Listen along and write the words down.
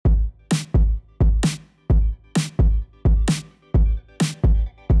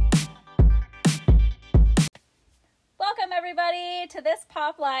to This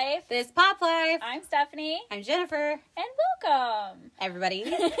Pop Life. This Pop Life. I'm Stephanie. I'm Jennifer. And welcome.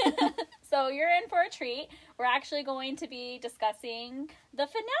 Everybody. So you're in for a treat. We're actually going to be discussing the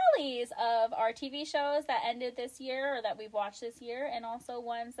finales of our TV shows that ended this year or that we've watched this year, and also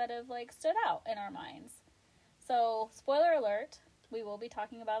ones that have stood out in our minds. So, spoiler alert, we will be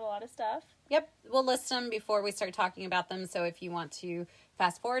talking about a lot of stuff. Yep, we'll list them before we start talking about them, so if you want to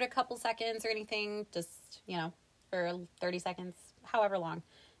fast forward a couple seconds or anything, just, for 30 seconds, however long.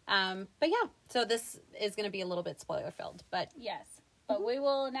 But yeah, so this is going to be a little bit spoiler-filled, but... Yes, but we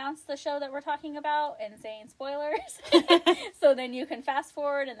will announce the show that we're talking about and saying spoilers, so then you can fast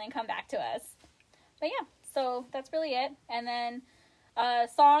forward and then come back to us. But yeah, so that's really it. And then...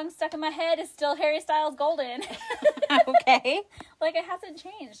 song stuck in my head is still Harry Styles' Golden. Okay. It hasn't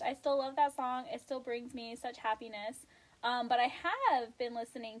changed. I still love that song. It still brings me such happiness. But I have been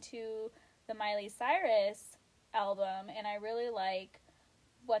listening to the Miley Cyrus album, and I really like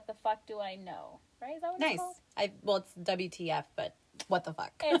What the Fuck Do I Know? Right? Is that what it's called? Well, it's WTF, but what the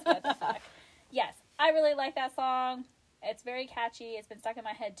fuck? It's What the Fuck. Yes. I really like that song. It's very catchy. It's been stuck in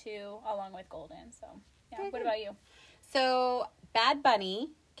my head, too, along with Golden. So, yeah. Very what good. about you? So, Bad Bunny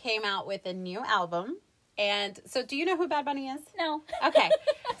came out with a new album. And so, do you know who Bad Bunny is? No. Okay.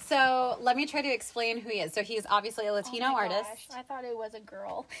 So, let me try to explain who he is. So, he's obviously a Latino artist. Gosh, I thought it was a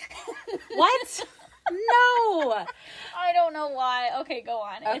girl. What? No. I don't know why. Okay, go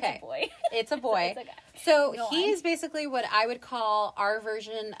on. Okay. It's a boy. It's a boy. It's a guy. So, Go he's on. basically what I would call our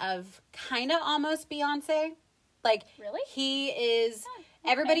version of kind of almost Beyonce. Really? He is... Oh, okay.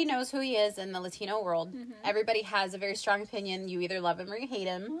 Everybody knows who he is in the Latino world. Mm-hmm. Everybody has a very strong opinion. You either love him or you hate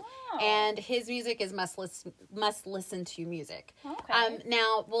him. Oh. And his music is must listen to music. Okay.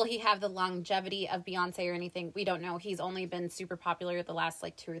 Now, will he have the longevity of Beyonce or anything? We don't know. He's only been super popular the last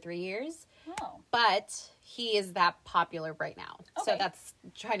 2 or 3 years. Oh. But he is that popular right now. Okay. So that's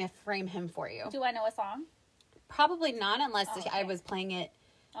trying to frame him for you. Do I know a song? Probably not unless Oh, okay. I was playing it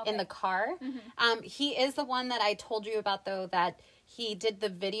Okay. in the car. Mm-hmm. He is the one that I told you about, though, that he did the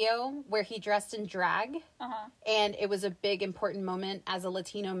video where he dressed in drag. Uh-huh. And it was a big, important moment as a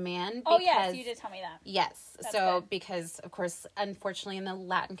Latino man. Oh, yes, you did tell me that. Yes. That's so, good. because, of course, unfortunately, in the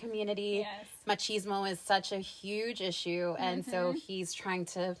Latin community, Yes. machismo is such a huge issue. And so he's trying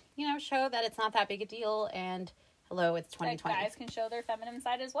to, show that it's not that big a deal. And, hello, it's 2020. That guys can show their feminine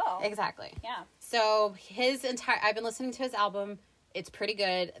side as well. Exactly. Yeah. So, I've been listening to his album. It's pretty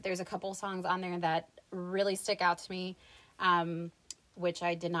good. There's a couple songs on there that really stick out to me, which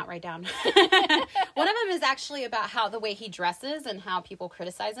I did not write down. One of them is actually about how the way he dresses and how people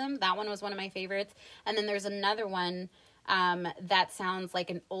criticize him. That one was one of my favorites. And then there's another one that sounds like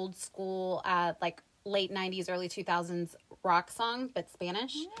an old school, late 90s, early 2000s rock song, but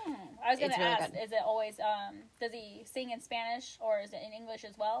Spanish. I was going It's to really ask, good. is it always, does he sing in Spanish or is it in English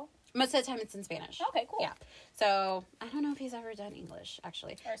as well? Most of the time it's in Spanish. Okay, cool. Yeah. So, I don't know if he's ever done English,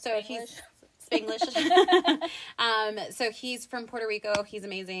 actually. Or So Spanglish. he's Spanglish. So he's from Puerto Rico. He's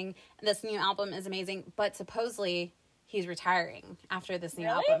amazing. This new album is amazing, but supposedly he's retiring after this new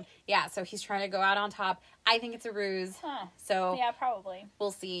Really? album. Yeah, so he's trying to go out on top. I think it's a ruse. Huh. So Yeah, probably.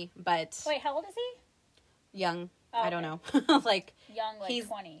 we'll see, but Wait, how old is he? young. Oh, I don't know. Young, He's-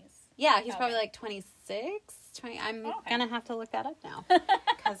 20s. Yeah, he's Okay. probably 26, 20. I'm Okay. going to have to look that up now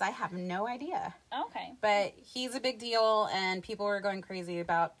because I have no idea. Okay. But he's a big deal, and people were going crazy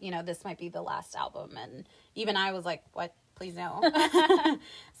about, this might be the last album. And even I was like, what? Please no.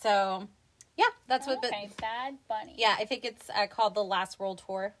 So, yeah, that's what... Okay, Bad Bunny. Yeah, I think it's called The Last World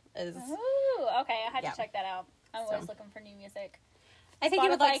Tour. Ooh, okay, I had Yeah. to check that out. I'm So. always looking for new music. I think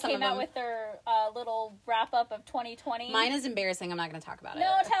you would like Spotify some came of out them. with their little wrap-up of 2020. Mine is embarrassing. I'm not going to talk about it.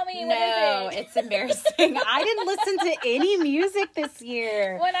 No, tell me, what No, is it? it's embarrassing. I didn't listen to any music this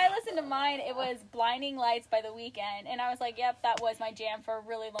year. When I listened to mine, it was Blinding Lights by The Weeknd, and I was like, yep, that was my jam for a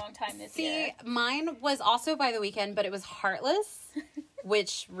really long time this year. See, mine was also by The Weeknd, but it was Heartless,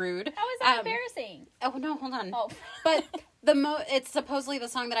 which rude. How is that embarrassing? Oh, no, hold on. Oh. But it's supposedly the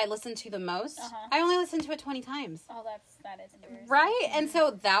song that I listened to the most. Uh-huh. I only listened to it 20 times. Oh, that is embarrassing. Right? And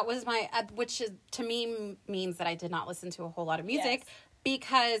so that was my, which is, to me means that I did not listen to a whole lot of music. Yes.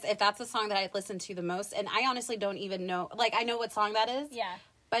 Because if that's the song that I listened to the most, and I honestly don't even know, I know what song that is. Yeah.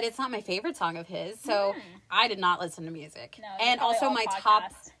 But it's not my favorite song of his, so I did not listen to music. No, and probably also all my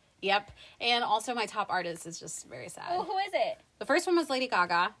podcast. and also my top artist is just very sad. Oh, who is it? The first one was Lady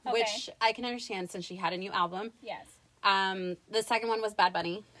Gaga, Okay. which I can understand since she had a new album. Yes. The second one was Bad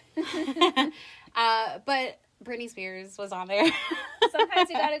Bunny. But Britney Spears was on there. Sometimes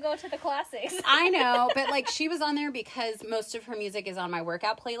you gotta go to the classics. I know, but she was on there because most of her music is on my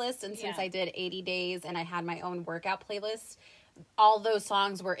workout playlist, and since Yeah. I did 80 days and I had my own workout playlist, all those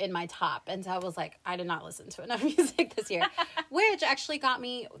songs were in my top. And so I was like, I did not listen to enough music this year, which actually got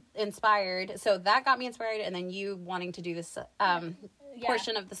me inspired. So that got me inspired. And then you wanting to do this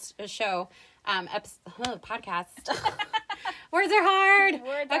portion of the show, podcast. Words are hard.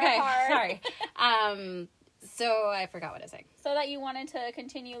 Words are hard. Sorry. So I forgot what I was saying. So that you wanted to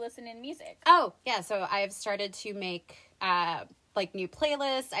continue listening to music. Oh, yeah. So I've started to make like new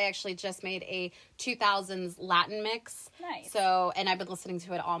playlists. I actually just made a 2000s Latin mix. Nice. So, and I've been listening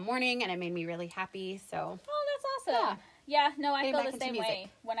to it all morning, and it made me really happy. So. Oh, that's awesome. Yeah, no, I feel the same music.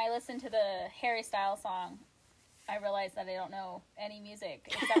 way. When I listen to the Harry Styles song, I realize that I don't know any music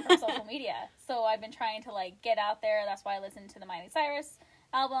except from social media. So I've been trying to like get out there. That's why I listen to the Miley Cyrus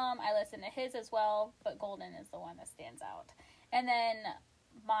album. I listen to his as well, but Golden is the one that stands out. And then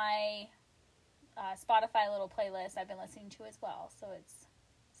my Spotify little playlist I've been listening to as well. So it's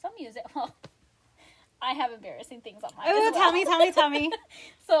some music. Well, I have embarrassing things on mine as well. Tell me.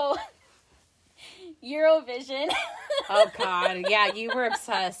 So Eurovision. Oh, God. Yeah, you were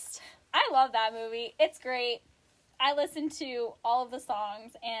obsessed. I love that movie. It's great. I listen to all of the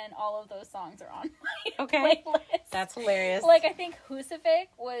songs, and all of those songs are on my playlist. That's hilarious. Like, I think Husavik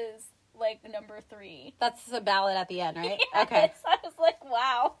was, like, number 3. That's the ballad at the end, right? Yes. Okay. I was like,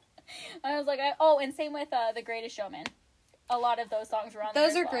 wow. I was like, and same with The Greatest Showman. A lot of those songs were on there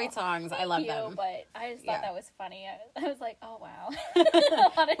Those are as well. great songs. Thank I love you, them. But I just thought that was funny. I was like, oh, wow.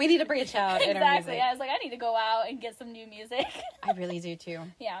 We need to branch out in our music. Exactly. I was like, I need to go out and get some new music. I really do, too.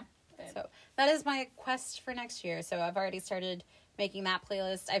 Yeah. So that is my quest for next year. So I've already started making that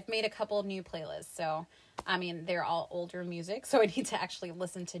playlist. I've made a couple of new playlists. So, I mean, they're all older music. So I need to actually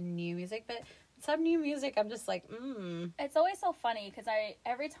listen to new music. But some new music, I'm just like, It's always so funny because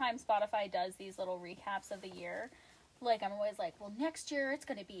every time Spotify does these little recaps of the year, like, I'm always like, well, next year it's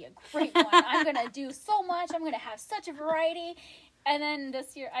going to be a great one. I'm going to do so much. I'm going to have such a variety. And then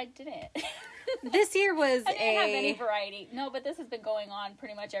this year, I didn't. This year was I didn't have any variety. No, but this has been going on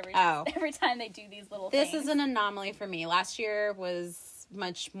pretty much every time they do these little things. This is an anomaly for me. Last year was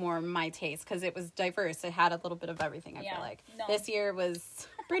much more my taste because it was diverse. It had a little bit of everything, I feel like. No. This year was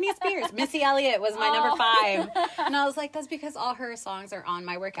Britney Spears. Missy Elliott was my number 5. And I was like, that's because all her songs are on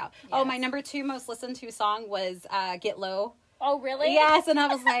my workout. Yes. Oh, my number 2 most listened to song was Get Low. Oh, really? Yes, and I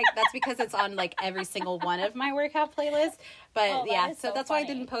was like, that's because it's on, like, every single one of my workout playlists. But, so that's why I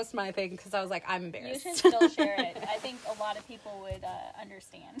didn't post my thing, because I was like, I'm embarrassed. You should still share it. I think a lot of people would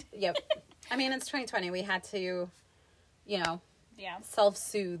understand. Yep. I mean, it's 2020. We had to,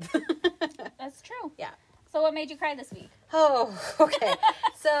 self-soothe. That's true. Yeah. So what made you cry this week? Oh, okay.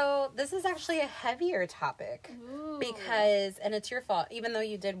 So this is actually a heavier topic. Ooh. Because, and it's your fault, even though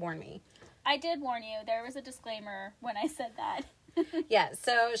you did warn me. I did warn you. There was a disclaimer when I said that. Yeah,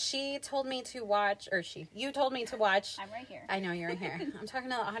 so you told me to watch. I'm right here. I know you're in here. I'm talking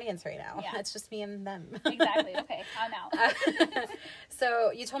to the audience right now. Yeah. It's just me and them. Exactly. Okay, I'm out.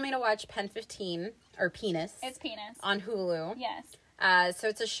 So you told me to watch Pen 15, or Penis. It's Penis. On Hulu. Yes. So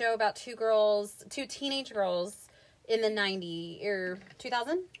it's a show about two teenage girls in the 90s, or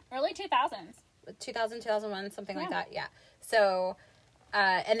 2000? Early 2000s. 2000, 2001, something like that, yeah. So,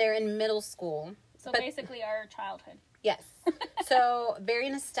 and they're in middle school. So basically our childhood. Yes. So, very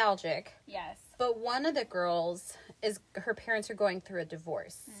nostalgic. Yes. But one of the girls, her parents are going through a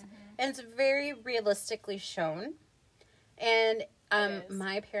divorce. Mm-hmm. And it's very realistically shown. And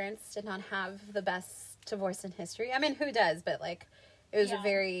my parents did not have the best divorce in history. I mean, who does? But, like, it was a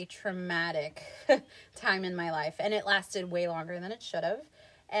very traumatic time in my life. And it lasted way longer than it should have.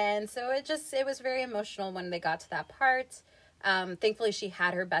 And so it was very emotional when they got to that part. Thankfully, she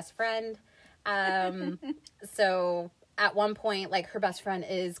had her best friend. So at one point, like, her best friend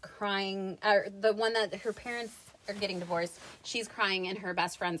is crying, the one that her parents are getting divorced, she's crying in her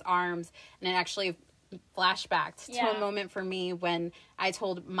best friend's arms. And it actually flashbacked to a moment for me when I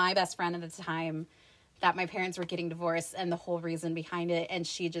told my best friend at the time that my parents were getting divorced and the whole reason behind it. And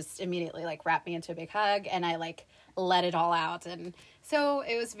she just immediately, like, wrapped me into a big hug, and I, like, let it all out. And so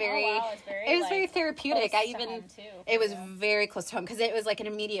it was very, it was very therapeutic. It was very close to home because it was like an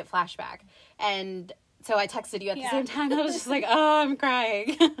immediate flashback. And so I texted you at the same time. I was just like, oh, I'm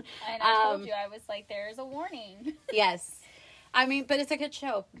crying. And I told you, I was like, there's a warning. Yes. I mean, but it's a good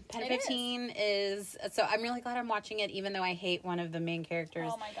show. Pen 15 is, so I'm really glad I'm watching it, even though I hate one of the main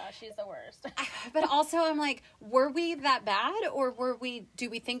characters. Oh my gosh, she's the worst. But also, I'm like, were we that bad, or do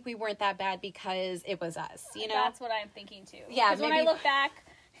we think we weren't that bad because it was us, you know? That's what I'm thinking too. Yeah, because when I look back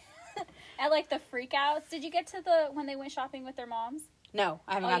at, like, the freakouts, did you get to when they went shopping with their moms? No,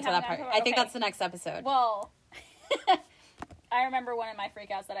 I haven't gotten to that part. I think that's the next episode. Well, I remember one of my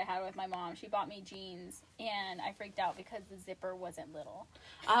freakouts that I had with my mom. She bought me jeans, and I freaked out because the zipper wasn't little.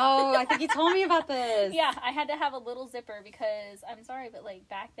 Oh, I think you told me about this. Yeah, I had to have a little zipper because, I'm sorry, but, like,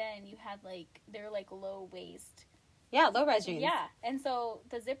 back then you had, like, they were, like, low waist. Yeah, low-rise jeans. Yeah, and so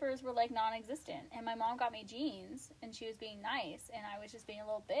the zippers were, like, non-existent. And my mom got me jeans, and she was being nice, and I was just being a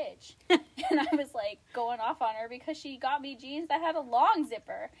little bitch. And I was, like, going off on her because she got me jeans that had a long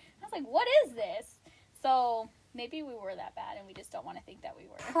zipper. I was like, what is this? So maybe we were that bad, and we just don't want to think that we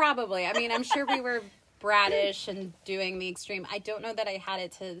were. Probably. I mean, I'm sure we were bratish and doing the extreme. I don't know that I had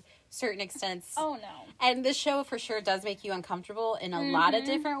it to certain extents. Oh, no. And this show for sure does make you uncomfortable in a lot of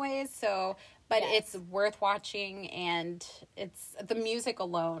different ways. So, but Yes. it's worth watching, and it's the music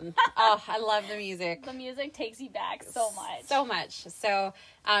alone. Oh, I love the music. The music takes you back so much. So much. So,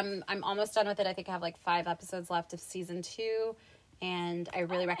 I'm almost done with it. I think I have like 5 episodes left of season 2, and I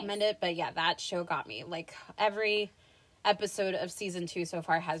really recommend it. But yeah, that show got me. Like, every episode of season 2 so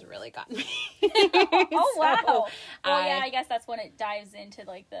far has really gotten me. Oh, wow. So, Well, yeah, I guess that's when it dives into,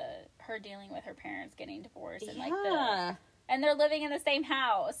 like, her dealing with her parents getting divorced and, like, and they're living in the same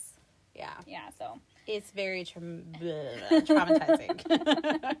house. Yeah. Yeah, so. It's very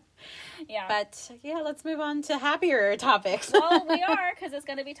traumatizing. Yeah. But yeah, let's move on to happier topics. Well, we are, because it's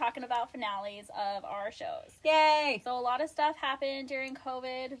going to be talking about finales of our shows. Yay! So a lot of stuff happened during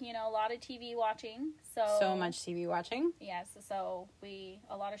COVID, you know, a lot of TV watching. So much TV watching. Yes, so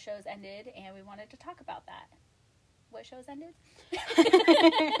a lot of shows ended, and we wanted to talk about that. What shows ended?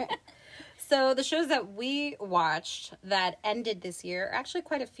 So the shows that we watched that ended this year are actually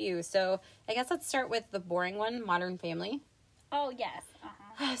quite a few. So I guess let's start with the boring one, Modern Family. Oh, yes.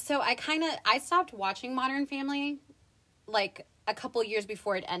 Uh-huh. So I stopped watching Modern Family like a couple years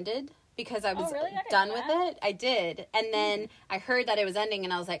before it ended because I was really? I didn't done know with that. it. I did. And then I heard that it was ending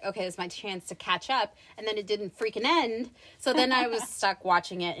and I was like, okay, this is my chance to catch up. And then it didn't freaking end. So then I was stuck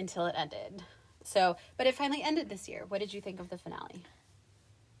watching it until it ended. So, but it finally ended this year. What did you think of the finale?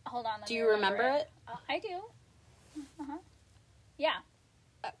 Hold on. Do you remember it? I do. Uh-huh. Yeah.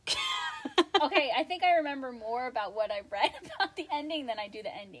 Okay, I think I remember more about what I read about the ending than I do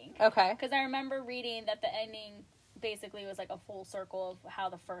the ending. Okay. Because I remember reading that the ending basically was like a full circle of how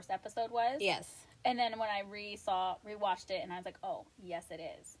the first episode was. Yes. And then when I rewatched it, and I was like, oh, yes, it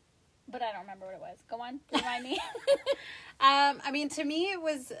is. But I don't remember what it was. Go on, remind me. I mean, to me, it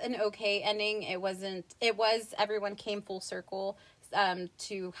was an okay ending. It was everyone came full circle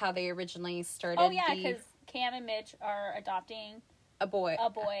to how they originally started. Oh, yeah, because Cam and Mitch are adopting a boy,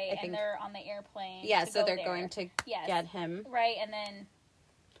 and they're on the airplane. Yeah, to so go they're there. going to get him. Right, and then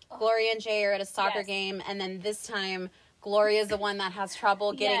Gloria and Jay are at a soccer Yes. game, and then this time Gloria's the one that has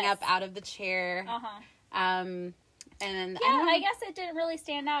trouble getting Yes. up out of the chair. Uh-huh. And then I guess it didn't really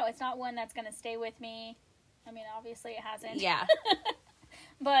stand out. It's not one that's going to stay with me. I mean, obviously it hasn't. Yeah.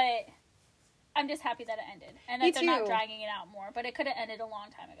 But I'm just happy that it ended. And that Me they're not too. dragging it out more. But it could have ended a long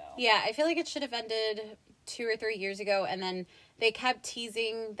time ago. Yeah, I feel like it should have ended 2 or 3 years ago, and then they kept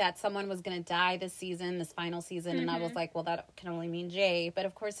teasing that someone was going to die this final season, and I was like, well, that can only mean Jay. But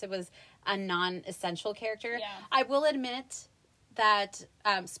of course, it was a non-essential character. Yeah. I will admit that,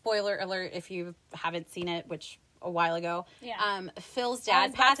 spoiler alert if you haven't seen it, which a while ago, Yeah. Phil's I dad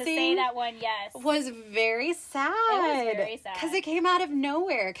was about to say passing that one, yes. was very sad. It was very sad. Because it came out of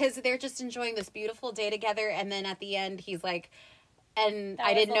nowhere. Because they're just enjoying this beautiful day together, and then at the end, he's like, and That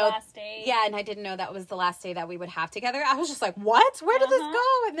I was didn't the know. last day. Yeah, and I didn't know that was the last day that we would have together. I was just like, "What? Where did this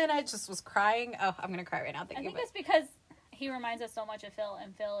go?" And then I just was crying. Oh, I'm gonna cry right now I thinking think about it's because he reminds us so much of Phil,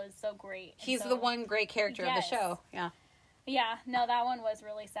 and Phil is so great. And He's so- the one great character of the Yes. show. Yeah. Yeah, no, that one was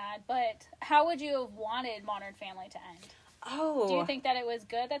really sad. But how would you have wanted Modern Family to end? Oh. Do you think that it was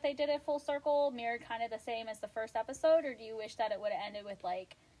good that they did it full circle, mirrored kind of the same as the first episode, or do you wish that it would have ended with,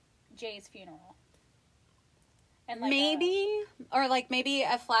 like, Jay's funeral? And like maybe, or like maybe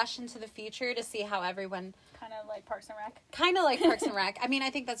a flash into the future to see how everyone kind of like Parks and Rec. kind of like Parks and Rec. I mean, I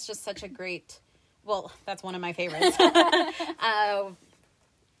think that's just such a great. Well, that's one of my favorites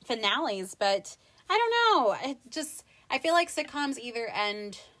finales. But I don't know. I feel like sitcoms either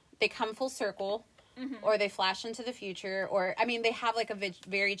end, they come full circle, or they flash into the future, or I mean, they have like a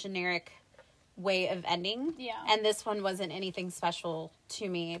very generic way of ending. Yeah. And this one wasn't anything special to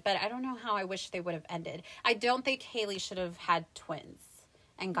me, but I don't know how I wish they would have ended. I don't think Haley should have had twins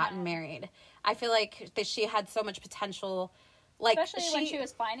and gotten married. I feel like that she had so much potential. Like, Especially when she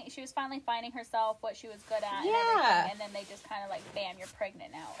was finally finding herself, what she was good at, Yeah. and then they just kind of like, bam, you're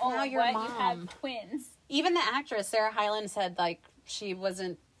pregnant now. Oh, Now you're a what? You mom. have twins. Even the actress, Sarah Hyland, said, like, she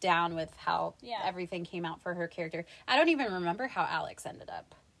wasn't down with how Yeah. everything came out for her character. I don't even remember how Alex ended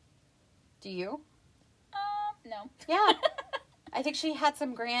up. Do you? No. Yeah. I think she had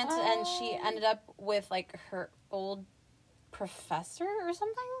some grant and she Oh. ended up with like her old professor or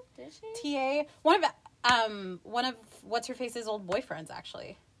something. Did she? TA. One of what's her face's old boyfriends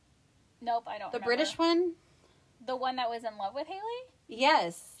actually. Nope, I don't The remember. British one? The one that was in love with Haley?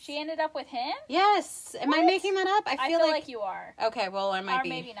 Yes. She ended up with him? Yes. Am I What? making that up? I feel like you are. Okay, well, I might Or be.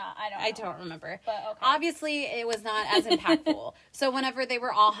 maybe not. I don't know. I don't remember. But okay. Obviously, it was not as impactful. So whenever they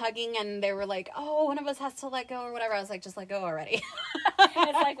were all hugging and they were like, "Oh, one of us has to let go" or whatever, I was like, "Just let go already."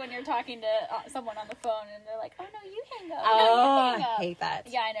 It's like when you're talking to someone on the phone and they're like, "Oh no, you hang up." Oh, No, you I hang up. hate that.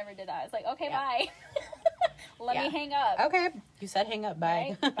 Yeah, I never did that. I was like, "Okay, Yeah. bye." Let Yeah. me hang up. Okay, you said hang up.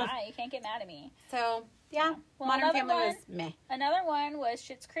 Bye. Right? Bye. You can't get mad at me. So yeah, Well, Modern another Family one- was meh. Another one was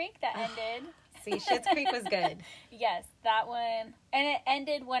Schitt's Creek that ended. See, Schitt's Creek was good. Yes, that one. And it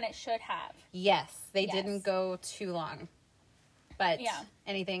ended when it should have. Yes, they Yes. didn't go too long. But Yeah.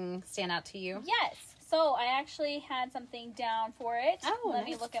 anything stand out to you? Yes. So I actually had something down for it. Oh, Let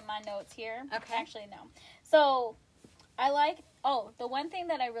me nice. look at my notes here. Okay. Actually, no. So I like. Oh, the one thing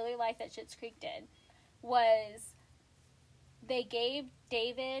that I really liked that Schitt's Creek did was they gave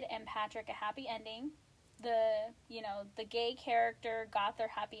David and Patrick a happy ending. The gay character got their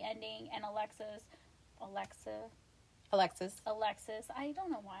happy ending, and Alexis. I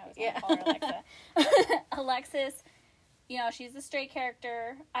don't know why I was going to call her Alexa. Alexis, she's the straight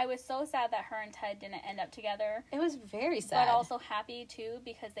character. I was so sad that her and Ted didn't end up together. It was very sad. But also happy, too,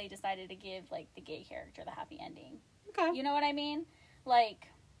 because they decided to give, like, the gay character the happy ending. okay. You know what I mean? Like,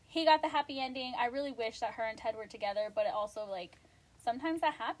 he got the happy ending. I really wish that her and Ted were together, but it also, like, sometimes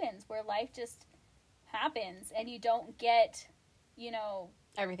that happens where life just happens and you don't get,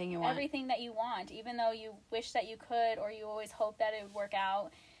 Everything you want. everything that you want, even though you wish that you could or you always hope that it would work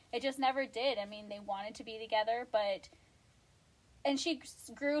out. It just never did. I mean, they wanted to be together, and she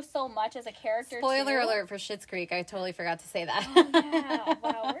grew so much as a character. Spoiler too. alert for Schitt's Creek. I totally forgot to say that. Oh, yeah.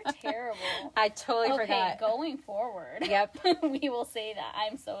 Wow, we're terrible. I totally Okay, forgot. going forward. Yep. We will say that.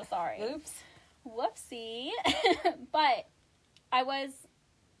 I'm so sorry. Oops. Whoopsie. But I was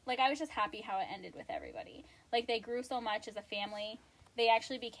just happy how it ended with everybody. Like, they grew so much as a family. They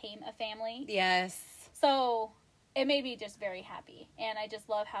actually became a family. Yes. So it made me just very happy. And I just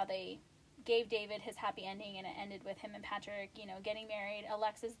love how they gave David his happy ending, and it ended with him and Patrick, getting married.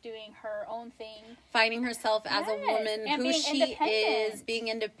 Alexis doing her own thing. Finding herself as a Yes, woman, and who being she independent. is, being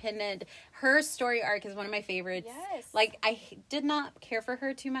independent. Her story arc is one of my favorites. Yes. Like, I did not care for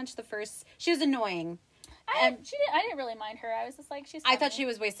her too much the first. She was annoying. I didn't really mind her. I was just like, she's funny. I thought she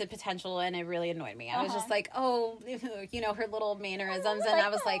was wasted potential, and it really annoyed me. I was just like, oh, her little mannerisms, and I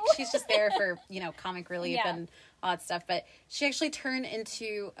was like, she's just there for, comic relief Yeah. and all that stuff. But she actually turned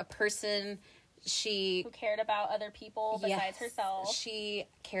into a person. She who cared about other people besides herself. She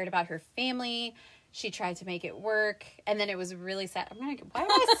cared about her family. She tried to make it work, and then it was really sad. Why am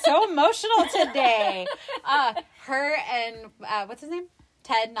I so emotional today? Her and what's his name?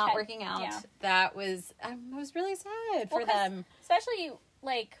 Ted not working out. Yeah. That was I was really sad for Well, 'cause them. Especially,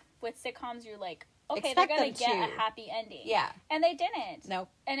 like, with sitcoms, you're like, okay, Expect they're going them to get to. a happy ending. Yeah. And they didn't. Nope.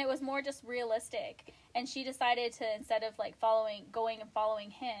 And it was more just realistic. And she decided to, instead of, like, following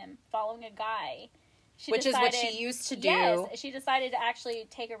a guy, Which is what she used to do. Yes, she decided to actually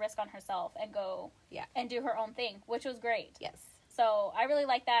take a risk on herself and go Yeah. and do her own thing, which was great. Yes. So I really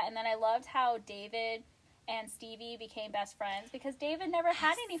liked that. And then I loved how David and Stevie became best friends, because David never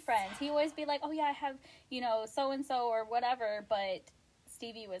had any friends. He always be like, oh yeah, I have, so-and-so or whatever, but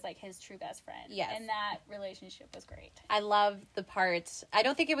Stevie was like his true best friend. Yes. And that relationship was great. I love the part. I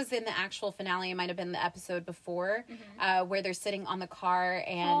don't think it was in the actual finale. It might have been the episode before, where they're sitting on the car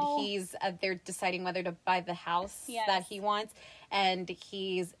and they're deciding whether to buy the house Yes. that he wants, and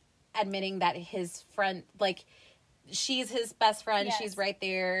he's admitting that his friend, like, she's his best friend. Yes. She's right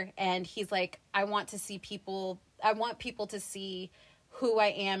there, and he's like, I want people to see who I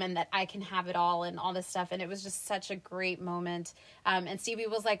am and that I can have it all and all this stuff. And it was just such a great moment. And Stevie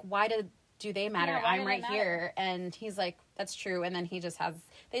was like, why do they matter? Yeah, why I'm do right they here. matter? And he's like, that's true. And then they just have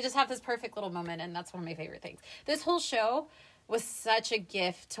this perfect little moment. And that's one of my favorite things. This whole show was such a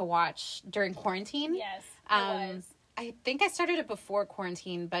gift to watch during quarantine. Yes, it was. I think I started it before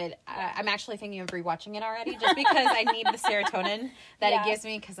quarantine, but I'm actually thinking of rewatching it already just because I need the serotonin that Yeah. it gives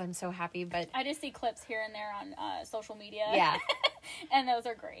me, because I'm so happy. But I just see clips here and there on social media. yeah. And those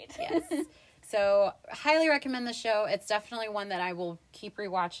are great. Yes. So, highly recommend the show. It's definitely one that I will keep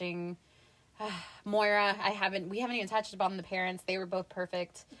rewatching. Moira, we haven't even touched upon the parents. They were both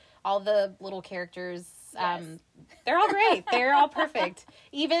perfect. All the little characters, Yes. they're all great. They're all perfect.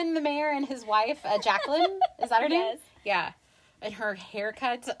 Even the mayor and his wife, Jacqueline, is that her name? Yes. Yeah. And her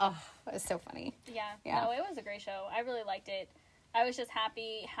haircut, oh, it's so funny. Yeah. Yeah. No, it was a great show. I really liked it. I was just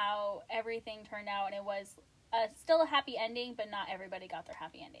happy how everything turned out, and it was still a happy ending, but not everybody got their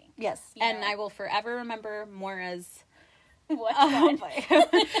happy ending. Yes. You And know? I will forever remember Moira's What?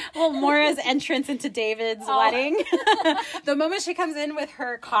 well, Moira's entrance into David's wedding. The moment she comes in with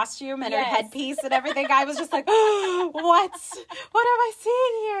her costume and her headpiece and everything, I was just like, oh, what am I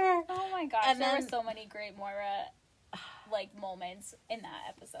seeing here? Oh my gosh, And there then- were so many great Moira moments in that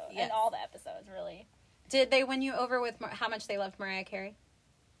episode. Yes. And all the episodes, really. Did they win you over with how much they loved Mariah Carey?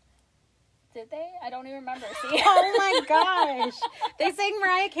 Did they? I don't even remember. See? Oh my gosh. They sang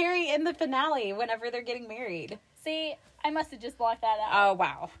Mariah Carey in the finale whenever they're getting married. See, I must have just blocked that out. Oh,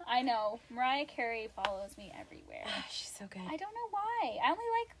 wow. I know. Mariah Carey follows me everywhere. She's so good. I don't know why. I only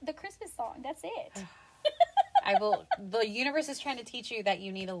like the Christmas song. That's it. The universe is trying to teach you that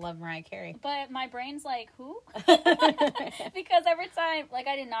you need to love Mariah Carey. But my brain's like, who? Because every time,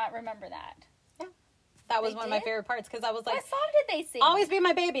 I did not remember that. That was They one of my did? favorite parts because I was like, What song did they sing? always be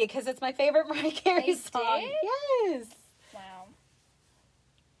my baby because it's my favorite Mariah Carey They song. did? Yes. Wow.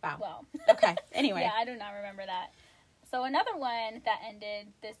 Wow. Well. Okay. Anyway. Yeah, I do not remember that. So another one that ended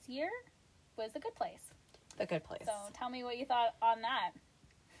this year was The Good Place. The Good Place. So tell me what you thought on that.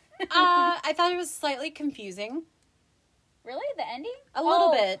 I thought it was slightly confusing. Really? The ending? A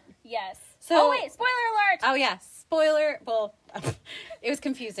little bit. Yes. So- Oh, wait. Spoiler alert. Oh, yeah. Spoiler. Well, it was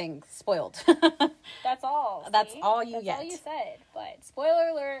confusing. Spoiled. That's all. That's see? all you That's get. all you said. But spoiler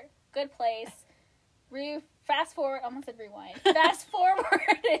alert. Good Place. Fast forward. I almost said rewind. Fast forward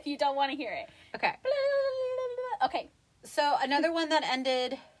if you don't want to hear it. Okay. Okay. So another one that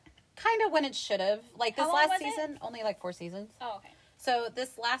ended kind of when it should have. Like this How long last was it? season, only like 4 seasons. Oh, okay. So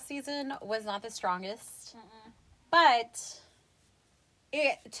this last season was not the strongest, Mm-mm. but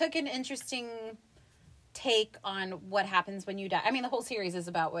it took an interesting take on what happens when you die. I mean, the whole series is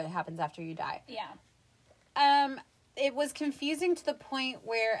about what happens after you die. Yeah. It was confusing to the point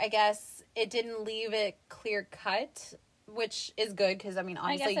where I guess it didn't leave it clear cut, which is good because I mean,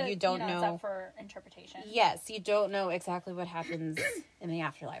 honestly, I guess you don't It's know. up for interpretation. Yes, you don't know exactly what happens in the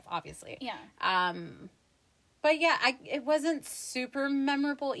afterlife, obviously. Yeah. But yeah, it wasn't super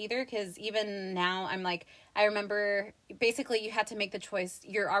memorable either because even now I'm like, I remember basically you had to make the choice.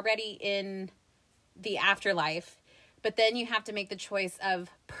 You're already in the afterlife, but then you have to make the choice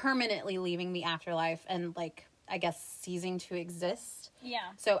of permanently leaving the afterlife and I guess ceasing to exist. Yeah.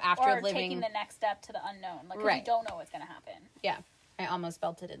 So after or living, taking the next step to the unknown. Like, 'cause Right. you don't know what's going to happen. yeah, I almost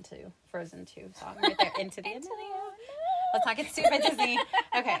belted into Frozen 2 song right there, Into the Into Unknown. the unknown. Let's not get stupid, Disney.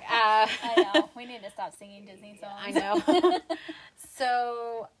 Okay. I know. We need to stop singing Disney songs. I know.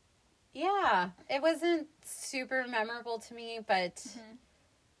 So, yeah, it wasn't super memorable to me, but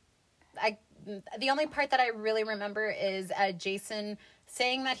the only part that I really remember is Jason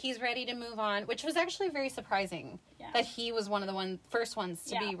saying that he's ready to move on, which was actually very surprising. Yeah. That he was one of the first ones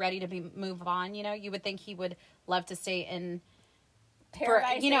to be ready to move on. You know, you would think he would love to stay in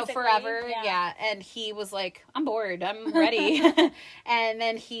Paradise, basically. forever. Yeah. And he was like, I'm bored. I'm ready. And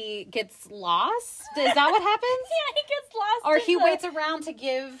then he gets lost. Is that what happens? Yeah, he gets lost. Or in he the- waits around to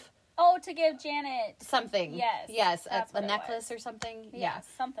give to give Janet. something. Yes, Yes. that's A what it necklace was. or something. Yeah,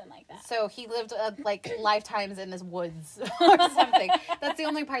 something like that. So he lived lifetimes in this woods or something. That's the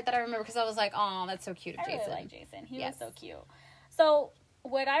only part that I remember because I was like, oh, that's so cute of I Jason. really like Jason. He Yes. was so cute. So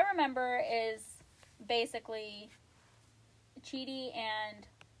what I remember is basically Chidi and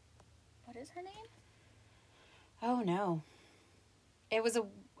what is her name? Oh no. It was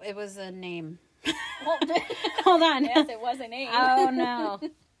a name. Well, Hold on. yes, it was a name. Oh no.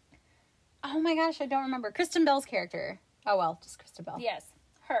 Oh my gosh, I don't remember. Kristen Bell's character. Oh well, just Kristen Bell. Yes,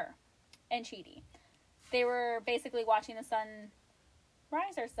 her and Chidi. They were basically watching the sun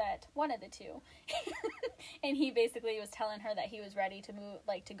rise or set, one of the two. And he basically was telling her that he was ready to move,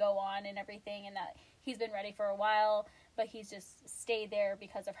 to go on and everything, and that he's been ready for a while, but he's just stayed there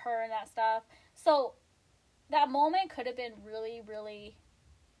because of her and that stuff. So that moment could have been really, really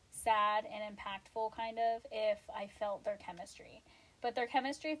sad and impactful, kind of, if I felt their chemistry. But their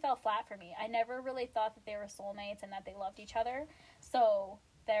chemistry fell flat for me. I never really thought that they were soulmates and that they loved each other. So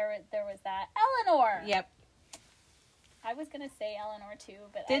there was that. Eleanor! Yep. I was going to say Eleanor too,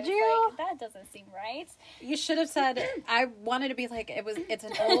 but Did I was you? like, that doesn't seem right. You should have said I wanted to be like it's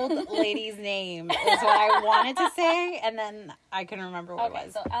an old lady's name is what I wanted to say, and then I couldn't remember what Okay, it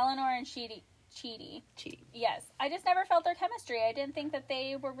was. so Eleanor and Chidi. Yes. I just never felt their chemistry. I didn't think that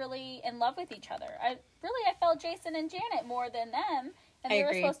they were really in love with each other. I felt Jason and Janet more than them. And they were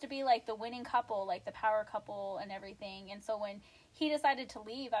agree. supposed to be like the winning couple, like the power couple and everything. And so when he decided to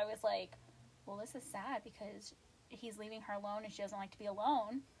leave, I was like, well, this is sad because he's leaving her alone and she doesn't like to be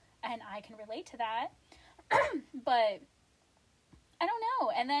alone. And I can relate to that. But I don't know.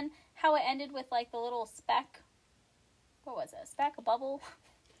 And then how it ended with, like, the little speck. What was it? A speck? A bubble?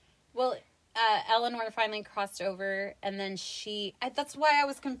 Well, Eleanor finally crossed over, and then that's why I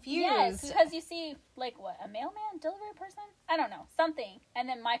was confused. Yes, because you see, like, what, a mailman? Delivery person? I don't know. Something. And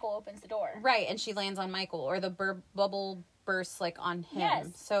then Michael opens the door. Right, and she lands on Michael, or the bubble bursts, like, on him. Yes.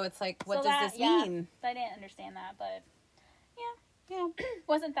 So it's like, what does this mean? I didn't understand that, but, Yeah.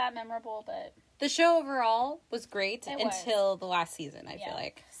 wasn't that memorable, but... The show overall was great It until the last season, I feel Yeah.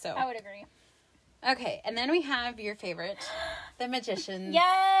 like. So I would agree. Okay, and then we have your favorite, The Magicians.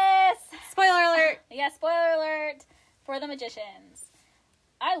 Yes! Spoiler alert! Yes, spoiler alert for The Magicians.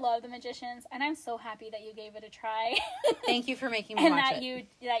 I love The Magicians, and I'm so happy that you gave it a try. Thank you for making me and watch that it.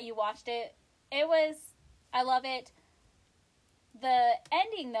 that you watched it. I love it. The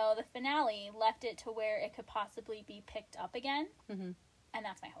ending, though, the finale, left it to where it could possibly be picked up again. Mm-hmm. And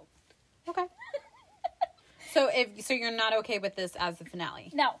that's my hope. Okay. So you're not okay with this as the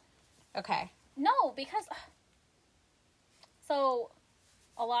finale? No. Okay. No, because... So,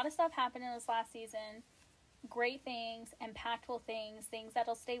 a lot of stuff happened in this last season. Great things, impactful things, things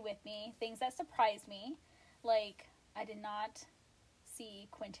that'll stay with me, things that surprised me. Like, I did not see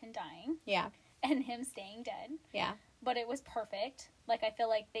Quentin dying. Yeah. And him staying dead. Yeah. But it was perfect. Like, I feel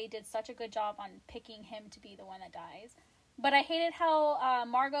like they did such a good job on picking him to be the one that dies. But I hated how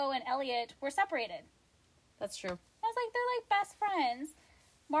Margot and Elliot were separated. That's true. I was like, they're like best friends.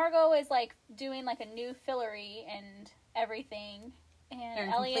 Margot is like doing like a new fillery and everything. And They're in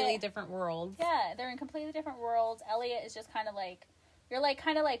Elliot, completely different worlds. yeah, they're in completely different worlds. Elliot is just kind of like, you're like,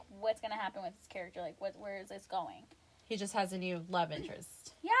 kind of like, what's going to happen with this character? Like, where is this going? He just has a new love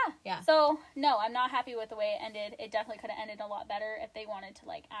interest. Yeah. Yeah. So, no, I'm not happy with the way it ended. It definitely could have ended a lot better if they wanted to,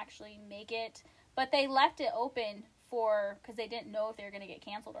 like, actually make it. But they left it open because they didn't know if they were going to get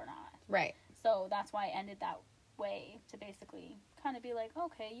canceled or not. Right. So that's why it ended that way, to basically kind of be like,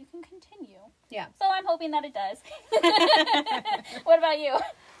 okay, you can continue. Yeah. So I'm hoping that it does. What about you?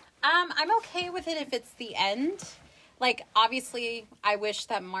 I'm okay with it if it's the end. Like, obviously, I wish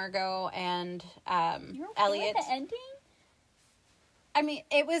that Margot and You're okay Elliot... with the ending? I mean,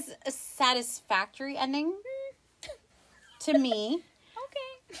 it was a satisfactory ending to me.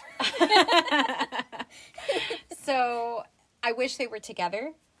 Okay. So, I wish they were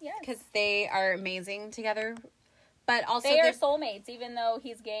together. Yes. Because they are amazing together. But also... They are soulmates, even though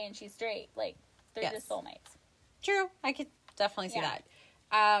he's gay and she's straight. Like, they're Yes. just soulmates. True. I could definitely see Yeah.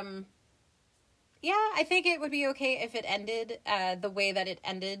 that. Yeah, I think it would be okay if it ended the way that it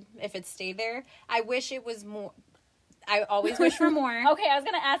ended, if it stayed there. I wish it was more... I always wish for more. Okay, I was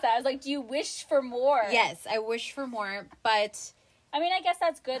going to ask that. I was like, do you wish for more? Yes, I wish for more, but... I mean, I guess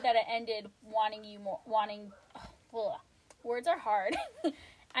that's good that it ended wanting you more, words are hard.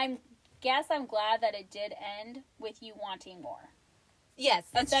 I'm glad that it did end with you wanting more. Yes,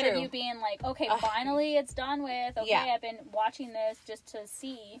 that's Instead true. of you being like, okay, finally it's done with. Okay, Yeah. I've been watching this just to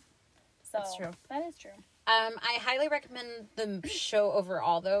see. So, That's true. That is true. I highly recommend the show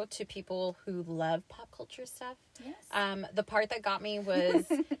overall, though, to people who love pop culture stuff. Yes. The part that got me was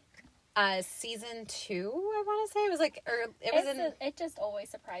season 2, I want to say. It was like, It just always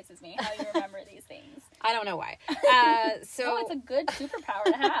surprises me how you remember these things. I don't know why. So Oh, it's a good superpower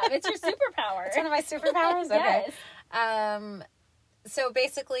to have. It's your superpower. It's one of my superpowers? Okay. Yes. So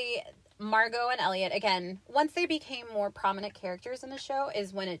basically, Margot and Elliot, again, once they became more prominent characters in the show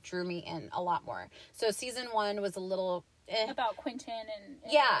is when it drew me in a lot more. So season 1 was a little... About Quentin and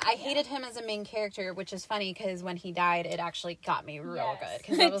yeah, I hated him as a main character, which is funny because when he died, it actually got me real good.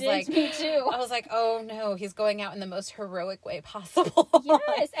 Because I was like, me too. I was like, oh no, he's going out in the most heroic way possible.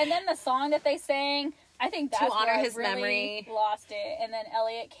 Yes, and then the song that they sang, I think that's To honor where I his really memory. lost it. And then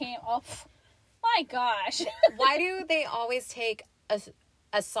Elliot came up. My gosh. Why do they always take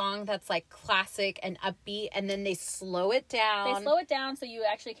a song that's like classic and upbeat and then they slow it down? They slow it down so you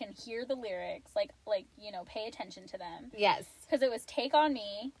actually can hear the lyrics, like pay attention to them. Yes. Because it was Take on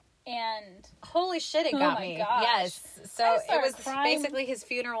Me and Holy shit, it Oh got my me. gosh. Yes. So I it started was crying. basically his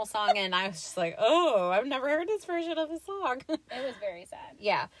funeral song and I was just like, oh, I've never heard this version of the song. it was very sad.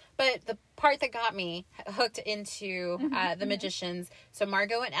 Yeah. But the part that got me hooked into The Magicians, so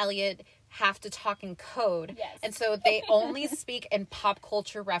Margot and Elliot have to talk in code. Yes. And so they only speak in pop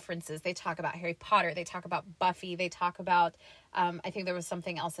culture references. They talk about Harry Potter. They talk about Buffy. They talk about, I think there was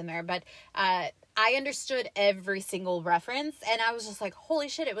something else in there. But I understood every single reference. And I was just like, holy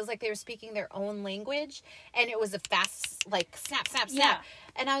shit. It was like they were speaking their own language. And it was a fast, like, snap, snap, snap.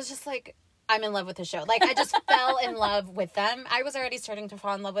 Yeah. And I was just like, I'm in love with the show. Like, I just fell in love with them. I was already starting to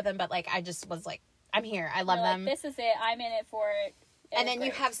fall in love with them. But, like, I just was like, I'm here. I love You're them. like, this is it. I'm in it for it. And then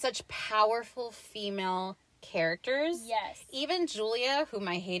you have such powerful female characters. Yes. Even Julia, whom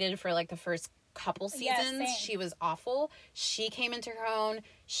I hated for like the first couple seasons, same. she was awful. She came into her own.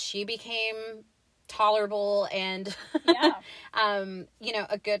 She became tolerable and Yeah. you know,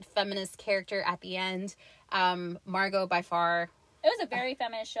 a good feminist character at the end. Margot by far. It was a very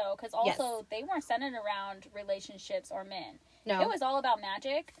feminist show because also Yes. they weren't centered around relationships or men. No. It was all about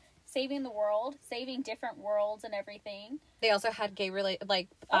magic, saving the world, saving different worlds and everything. They also had gay bi they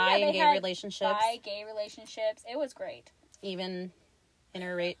and gay had relationships. Gay relationships. It was great. Even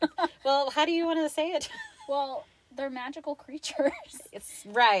interrate. Well, how do you want to say it? Well, they're magical creatures It's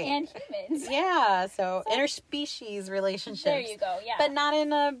right. and humans. Yeah, so interspecies relationships. There you go. Yeah. But not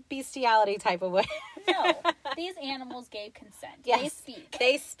in a bestiality type of way. No, these animals gave consent. Yes. They speak.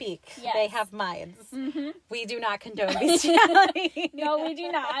 They speak. Yes. They have minds. Mm-hmm. We do not condone bestiality. No, we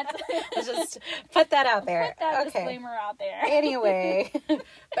do not. Let's just put that out there. Put that Okay. disclaimer out there. Anyway.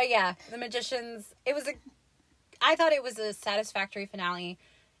 But yeah, The Magicians, I thought it was a satisfactory finale.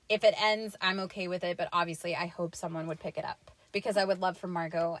 If it ends, I'm okay with it, but obviously I hope someone would pick it up because I would love for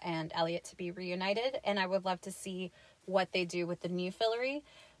Margot and Elliot to be reunited, and I would love to see what they do with the new Fillory.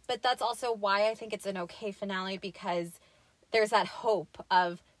 But that's also why I think it's an okay finale, because there's that hope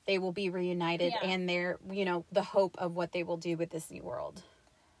of they will be reunited and they're, you know, the hope of what they will do with this new world.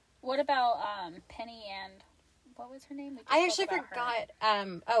 What about Penny and what was her name? I actually forgot.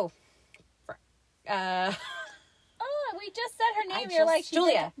 Oh, we just said her name. I You're just- like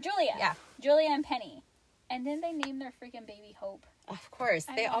Julia. Julia. Yeah. Julia and Penny. And then they named their freaking baby Hope. Of course,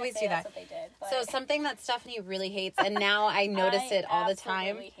 I they don't wanna always say do that's that. what they did. But So something that Stephanie really hates, and now I notice it all the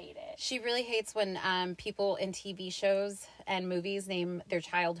time. I hate it. She really hates when people in TV shows and movies name their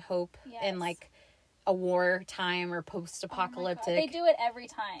child Hope in Yes. like a war time or Oh my God. post-apocalyptic. They do it every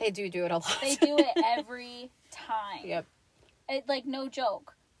time. They do it a lot. They do it every time. Yep. It, like, no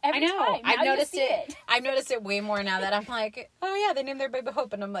joke. I Every know. time. I've Now you noticed see it. I've noticed it way more now that I'm like, oh yeah, they named their baby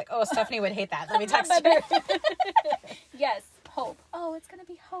Hope, and I'm like, oh, Stephanie would hate that. Let me text her. Yes, Hope. Oh, it's gonna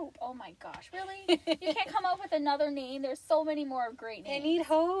be Hope. Oh my gosh, really? You can't come up with another name. There's so many more great They names. need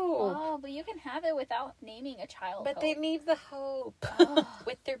hope, Oh, but you can have it without naming a child. but Hope. they need the hope Oh,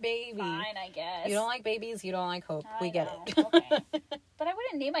 with their baby. fine, I guess. You don't like babies, you don't like hope. I We get know. it. Okay. But I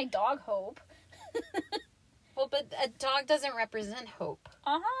wouldn't name my dog Hope. Well, but a dog doesn't represent hope.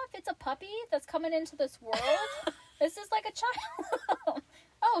 If it's a puppy that's coming into this world, this is like a child.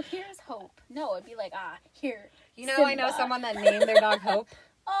 Oh, here's Hope. No, it'd be like, here. You know, I know Simba. someone that named their dog Hope.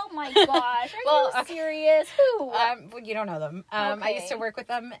 Oh my gosh, are Well, you okay. serious? Who? Well, you don't know them. I used to Okay. work with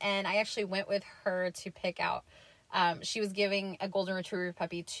them, and I actually went with her to pick out. She was giving a golden retriever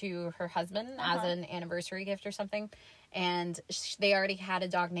puppy to her husband as an anniversary gift or something, and they already had a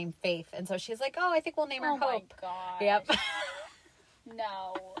dog named Faith, and so she's like, "Oh, I think we'll name her Oh my Hope." gosh. Yep.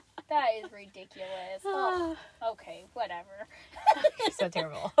 No, that is ridiculous. Oh, okay, whatever. So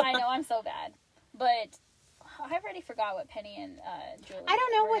terrible. I know, I'm so bad. But I already forgot what Penny and Julie I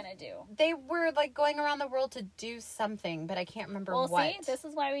don't know were what- going to do. They were like going around the world to do something, but I can't remember Well, what. see, this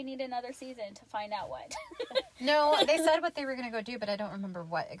is why we need another season to find out what. No, they said what they were going to go do, but I don't remember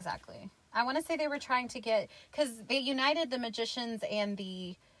what exactly. I want to say they were trying to get, because they united the magicians and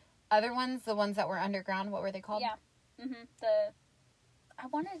the other ones, the ones that were underground. What were they called? Yeah. I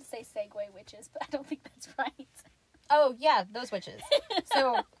wanted to say Segway Witches, but I don't think that's right. Oh, yeah, those witches.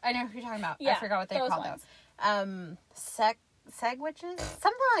 So I know who you're talking about. I Yeah, forgot what they're those called ones. though. Seg witches?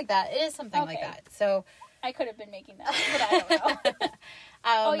 Something like that. It is something like Okay. that. So I could have been making that, but I don't know.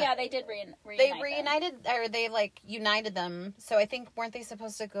 Oh, yeah, they did reunite They them. reunited, or they like united them. So I think, weren't they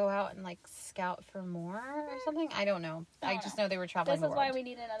supposed to go out and like scout for more or something? I don't know. I I don't just know. know they were traveling This the is world. why we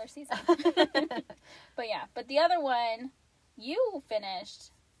need another season. But yeah, but the other one you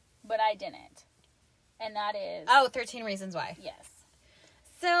finished, but I didn't. And that is... Oh, 13 Reasons Why. Yes.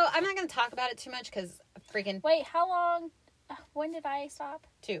 So I'm not going to talk about it too much because freaking Wait, how long... when did I stop?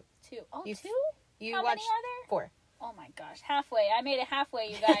 2. 2. Oh, You- 2? You How watched many are there? 4. Oh my gosh, halfway. I made it halfway,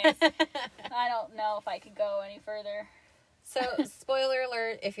 you guys. I don't know if I could go any further. So, spoiler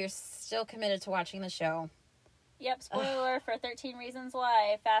alert, if you're still committed to watching the show. Yep, spoiler for 13 Reasons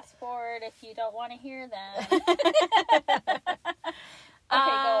Why. Fast forward if you don't want to hear them. Okay,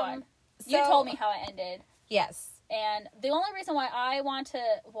 go on. You So- told me how it ended. Yes. And the only reason why I want to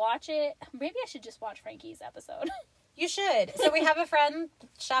watch it, maybe I should just watch Frankie's episode. You should. So we have a friend.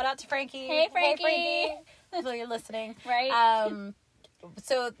 Shout out to Frankie. Hey, Frankie. Hopefully you're listening. Right?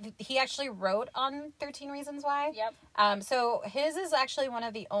 So he actually wrote on 13 Reasons Why. Yep. So his is actually one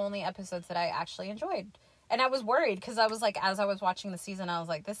of the only episodes that I actually enjoyed. And I was worried because I was like, as I was watching the season, I was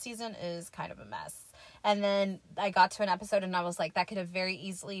like, this season is kind of a mess. And then I got to an episode and I was like, that could have very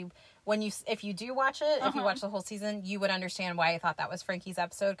easily, if you do watch it, if you watch the whole season, you would understand why I thought that was Frankie's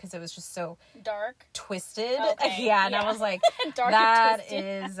episode, because it was just so dark, twisted. Okay. And I was like, Dark that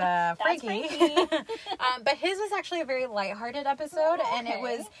and is Frankie. But his was actually a very lighthearted episode,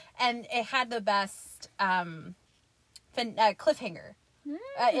 and it had the best cliffhanger.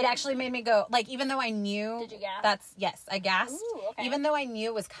 It actually made me go, like, even though I knew... Did you gasp? Yes, I gasped. Ooh, okay. Even though I knew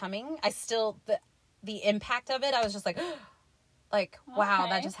it was coming, I still... The impact of it, I was just like, wow,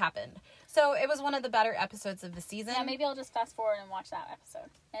 that just happened. So it was one of the better episodes of the season. Yeah, maybe I'll just fast forward and watch that episode.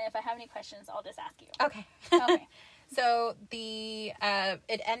 And if I have any questions, I'll just ask you. Okay. Okay. So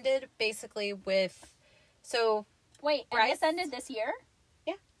it ended basically with... So... Wait, Bryce... and this ended this year?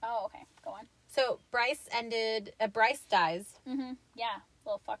 Yeah. Oh, okay. Go on. So Bryce dies. Mm-hmm. Yeah,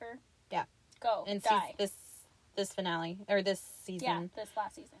 little fucker. Yeah. Go. And die. this finale, or this season. Yeah, this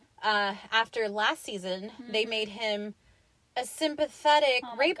last season. After last season, they made him a sympathetic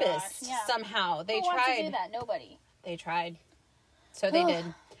rapist somehow. They tried. Wants to do that? Nobody. They tried. So they did.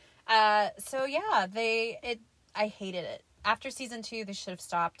 So yeah, I hated it. After season 2, they should have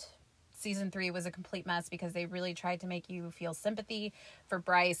stopped. Season 3 was a complete mess because they really tried to make you feel sympathy for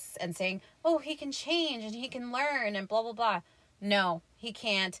Bryce and saying, oh, he can change and he can learn and blah, blah, blah. No, he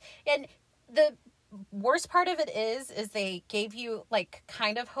can't. And the worst part of it is they gave you, like,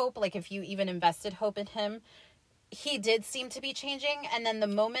 kind of hope. Like, if you even invested hope in him, he did seem to be changing. And then the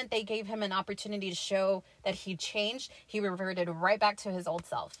moment they gave him an opportunity to show that he changed, he reverted right back to his old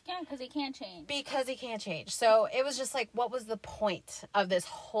self. Yeah, because he can't change. Because he can't change. So it was just like, what was the point of this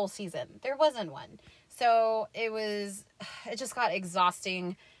whole season? There wasn't one. So it just got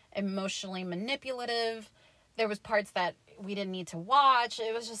exhausting, emotionally manipulative. There was parts that we didn't need to watch.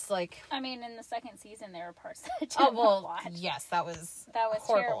 It was just like... I mean, in the second season, there were parts that I didn't watch. Yes, that was horrible.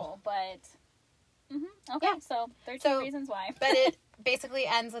 Terrible, but... Mm-hmm. Okay, yeah. So 13 reasons why. But it basically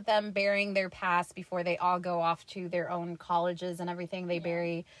ends with them burying their past before they all go off to their own colleges and everything. They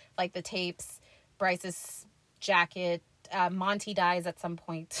bury, like, the tapes, Bryce's jacket. Monty dies at some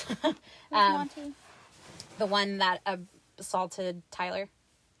point. Monty? The one that assaulted Tyler.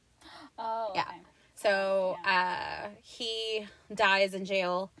 Oh, yeah. Okay. So he dies in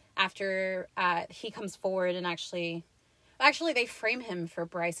jail after he comes forward and actually, they frame him for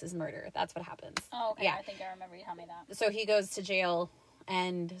Bryce's murder. That's what happens. Oh, okay. Yeah. I think I remember you telling me that. So he goes to jail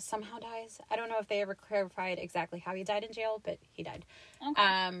and somehow dies. I don't know if they ever clarified exactly how he died in jail, but he died. Okay.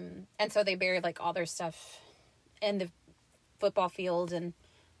 And so they buried, like, all their stuff in the football field, and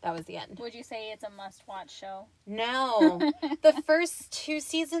that was the end. Would you say it's a must-watch show? No. The first 2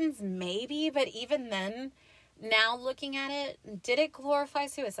 seasons, maybe, but even then, now looking at it, did it glorify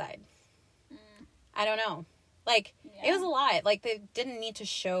suicide? I don't know. Like, It was a lot. Like, they didn't need to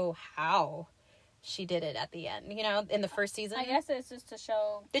show how she did it at the end, in the first season. I guess it's just to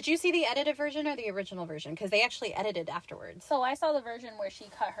show... Did you see the edited version or the original version? Because they actually edited afterwards. So I saw the version where she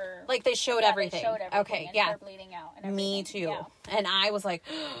cut her... Like, they showed everything. They showed everything. Okay, and yeah. her bleeding out and everything. Me too. Yeah. And I was like,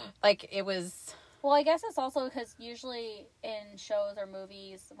 like, it was... Well, I guess it's also because usually in shows or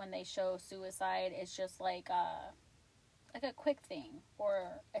movies, when they show suicide, it's just like a quick thing. Or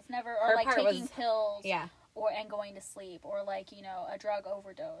it's never... Or, like, taking pills. Yeah. And going to sleep, or, like, a drug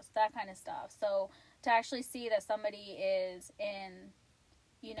overdose, that kind of stuff. So to actually see that somebody is in,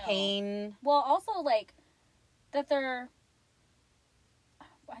 pain. Well, also, like, that they're,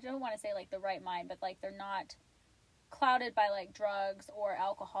 I don't want to say, like, the right mind, but, like, they're not clouded by, like, drugs or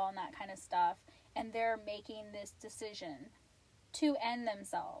alcohol and that kind of stuff, and they're making this decision to end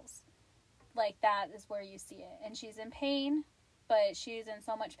themselves. Like, that is where you see it. And she's in pain, but she's in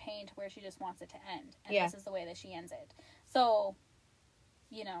so much pain to where she just wants it to end. And this is the way that she ends it. So,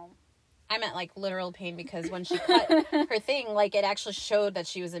 I meant, like, literal pain, because when she cut her thing, like, it actually showed that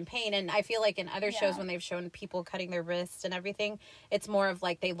she was in pain. And I feel like in other shows, when they've shown people cutting their wrists and everything, it's more of,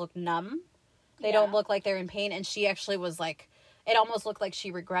 like, they look numb. They don't look like they're in pain. And she actually was, like, it almost looked like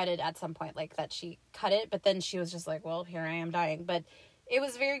she regretted at some point, like, that she cut it. But then she was just like, well, here I am dying. But it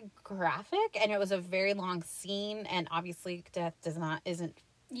was very graphic, and it was a very long scene, and obviously death isn't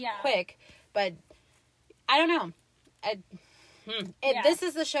quick, but I don't know. This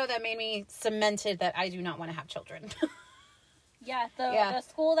is the show that made me cemented that I do not want to have children. The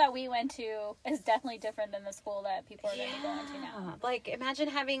school that we went to is definitely different than the school that people are going to be going to now. Like, imagine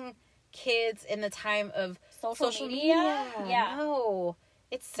having kids in the time of social media. Yeah. No,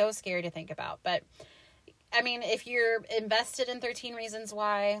 it's so scary to think about, but... I mean, if you're invested in 13 Reasons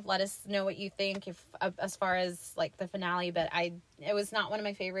Why, let us know what you think as far as, like, the finale. But it was not one of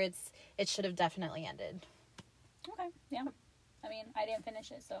my favorites. It should have definitely ended. Okay, yeah. I mean, I didn't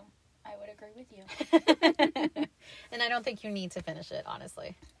finish it, so I would agree with you. And I don't think you need to finish it,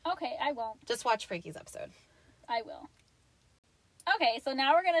 honestly. Okay, I won't. Just watch Frankie's episode. I will. Okay, so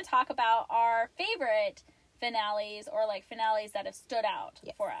now we're going to talk about our favorite finales, or like finales that have stood out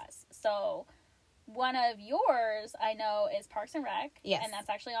for us. So one of yours, I know, is Parks and Rec. Yes. And that's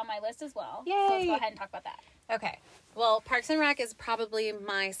actually on my list as well. Yay. So let's go ahead and talk about that. Okay. Well, Parks and Rec is probably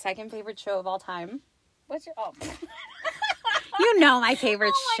my second favorite show of all time. What's your... Oh. You know my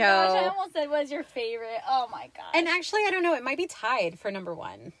favorite Oh my show. gosh, I almost said was your favorite. Oh my gosh. And actually, I don't know. It might be tied for number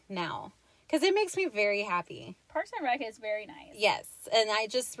one now. Because it makes me very happy. Parks and Rec is very nice. Yes. And I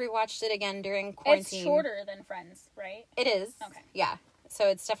just rewatched it again during quarantine. It's shorter than Friends, right? It is. Okay. Yeah. So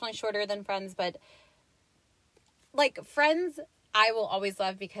it's definitely shorter than Friends. But, like, Friends, I will always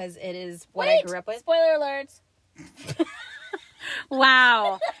love because it is what I grew up with. Spoiler alerts.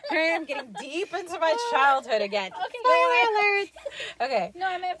 Wow. Here I am getting deep into my childhood again. Okay, Spoiler alerts. Okay. No,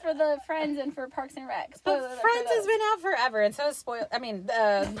 I meant for the Friends and for Parks and Rec. Spoiler But alert Friends for has those. been out forever, and so is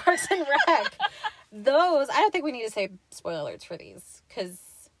Parks and Rec. Those, I don't think we need to say spoiler alerts for these, because...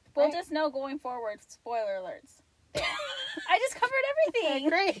 We'll just know going forward, spoiler alerts. There. I just covered everything.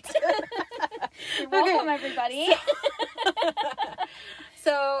 Great. You're welcome, everybody.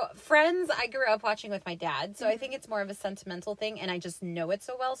 So, Friends, I grew up watching with my dad, so I think it's more of a sentimental thing, and I just know it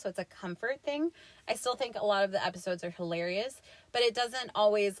so well, so it's a comfort thing. I still think a lot of the episodes are hilarious, but it doesn't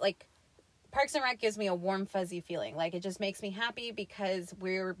always, like, Parks and Rec gives me a warm, fuzzy feeling. Like, it just makes me happy because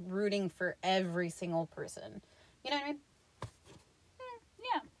we're rooting for every single person. You know what I mean?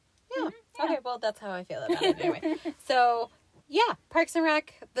 Yeah. Yeah. Mm-hmm. Okay, well, that's how I feel about it anyway. So, yeah, Parks and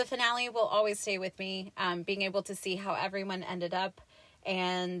Rec, the finale will always stay with me. Being able to see how everyone ended up,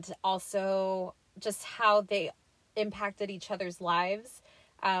 and also just how they impacted each other's lives.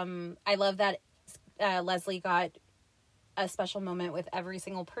 I love that Leslie got a special moment with every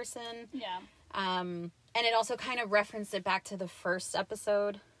single person. Yeah. And it also kind of referenced it back to the first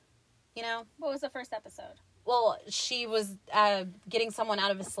episode, you know? What was the first episode? Well, she was getting someone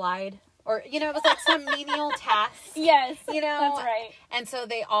out of a slide. Or, you know, it was like some menial task. Yes. You know? That's right. And so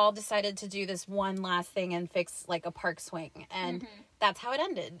they all decided to do this one last thing and fix, like, a park swing. And that's how it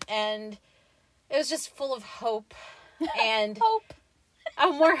ended. And it was just full of hope. And... Hope.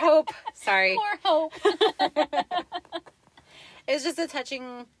 Oh, more hope. Sorry. More hope. It was just a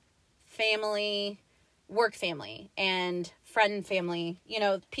touching family, work family, and friend family. You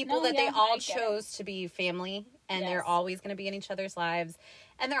know, people that they all chose to be family. And they're always going to be in each other's lives.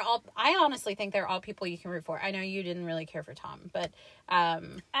 And they're all, I honestly think they're all people you can root for. I know you didn't really care for Tom, but...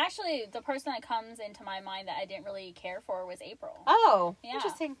 Actually, the person that comes into my mind that I didn't really care for was April. Oh, yeah.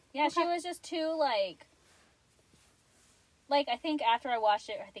 Interesting. Yeah, Okay. she was just too, like, I think after I watched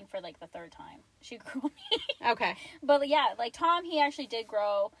it, I think for, like, the third time, she grew on me. Okay. But, yeah, like, Tom, he actually did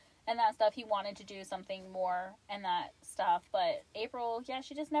grow and that stuff. He wanted to do something more and that stuff. But April, yeah,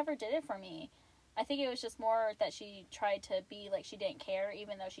 she just never did it for me. I think it was just more that she tried to be like she didn't care,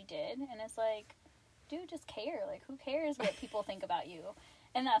 even though she did. And it's like, dude, just care. Like, who cares what people think about you?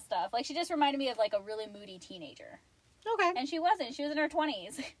 And that stuff. Like, she just reminded me of, like, a really moody teenager. Okay. And she wasn't. She was in her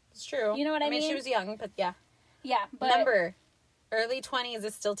 20s. It's true. You know what I mean? She was young, but yeah. Yeah, but... Remember, early 20s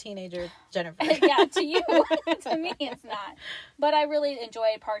is still teenager Jennifer. Yeah, to you. To me, it's not. But I really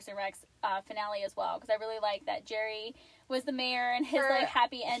enjoyed Parks and Rec's finale as well, because I really like that Jerry was the mayor and his, like,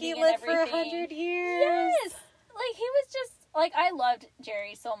 happy ending and everything. He lived for 100 years. Yes! Like, he was just... Like, I loved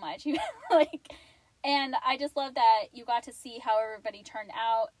Jerry so much. Like... And I just love that you got to see how everybody turned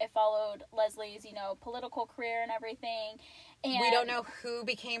out. It followed Leslie's, you know, political career and everything. And we don't know who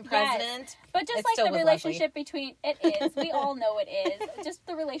became president. Yes. But just like the relationship between... It is. We all know it is. Just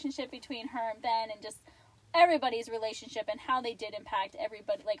the relationship between her and Ben, and just everybody's relationship and how they did impact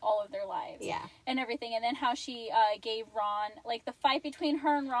everybody, like, all of their lives. Yeah. And everything. And then how she gave Ron, like, the fight between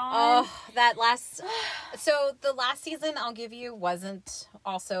her and Ron. Oh, that last... So, the last season, I'll give you, wasn't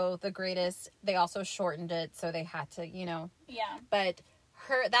also the greatest. They also shortened it, so they had to, you know... Yeah. But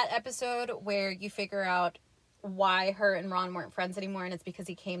that episode where you figure out why her and Ron weren't friends anymore, and it's because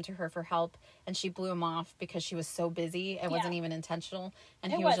he came to her for help, and she blew him off because she was so busy and wasn't even intentional.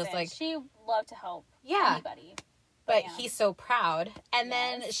 And he was just like... She loved to help anybody. But he's so proud. And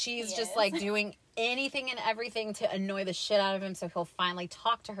Yes, then she's just, like, doing anything and everything to annoy the shit out of him so he'll finally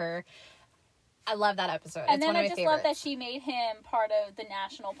talk to her. I love that episode. And it's then one of my I just favorites. love that she made him part of the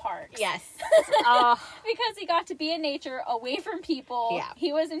national parks. Yes. Oh. Because he got to be in nature, away from people. Yeah.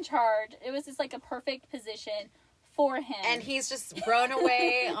 He was in charge. It was just like a perfect position for him. And he's just grown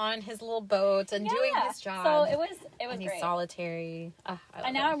away on his little boat and doing his job. So it was and great. He's solitary.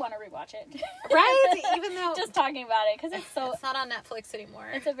 And now I want to rewatch it. Right? Even though... Just talking about it, because it's so... It's not on Netflix anymore.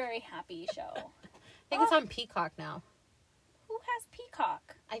 It's a very happy show. I think it's on Peacock now. Who has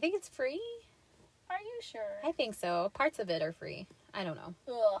Peacock? I think it's free. Are you sure? I think so. Parts of it are free. I don't know.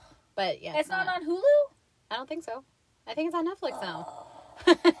 Ugh. But yeah. It's not on Hulu? I don't think so. I think it's on Netflix now.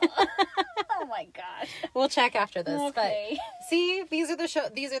 Oh my gosh. We'll check after this. Okay. But see, these are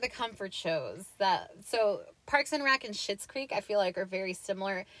the comfort shows so Parks and Rec and Schitt's Creek I feel like are very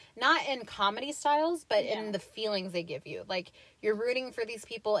similar, not in comedy styles, but in the feelings they give you. Like you're rooting for these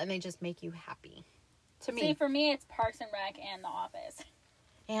people and they just make you happy. To me. See, for me it's Parks and Rec and The Office.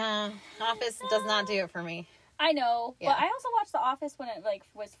 Yeah, Office does not do it for me. I know, Yeah. but I also watched The Office when it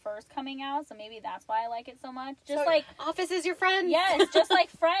was first coming out, so maybe that's why I like it so much. Just so, like Office is your friend. yes, just like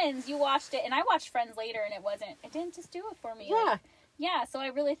Friends, you watched it, and I watched Friends later, and it didn't just do it for me. Yeah. Yeah, so I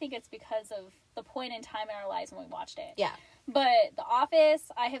really think it's because of the point in time in our lives when we watched it. Yeah. But The Office,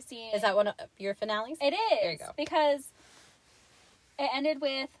 I have seen. Is that one of your finales? It is. There you go. Because it ended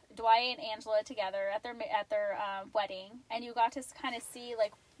with Dwight and Angela together at their wedding, and you got to kind of see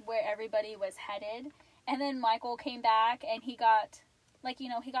like where everybody was headed. And then Michael came back, and he got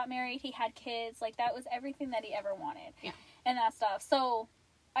married, he had kids. Like, that was everything that he ever wanted. Yeah. And that stuff. So,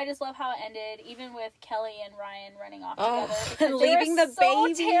 I just love how it ended, even with Kelly and Ryan running off together. Because leaving the so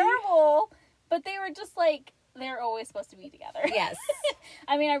baby. terrible. But they were just, like, they're always supposed to be together. Yes.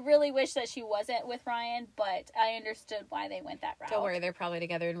 I mean, I really wish that she wasn't with Ryan, but I understood why they went that route. Don't worry, they're probably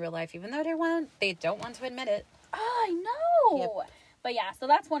together in real life, even though they don't want to admit it. Oh, I know! Yep. But yeah, so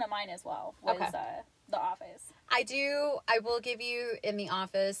that's one of mine as well, was Okay. The Office. I will give you in The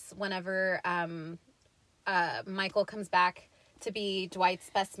Office whenever Michael comes back to be Dwight's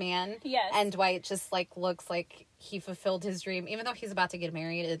best man. Yes. And Dwight just like looks like he fulfilled his dream, even though he's about to get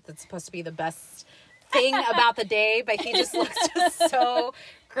married. It's supposed to be the best thing about the day, but he just looks just so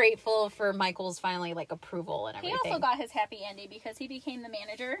grateful for Michael's finally like approval and everything. He also got his happy ending because he became the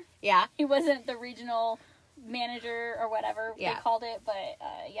manager. Yeah. He wasn't the regional manager or whatever Yeah. they called it, but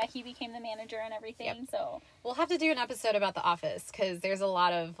he became the manager and everything. Yep. So We'll have to do an episode about The Office because there's a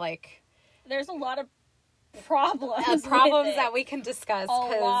lot of like there's a lot of problems problems with it. that we can discuss. A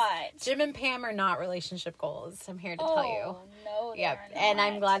 'Cause lot. Jim and Pam are not relationship goals. I'm here to tell you. No, Yep, they're not. and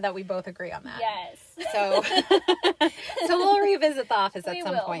I'm glad that we both agree on that. Yes. So, so we'll revisit The Office at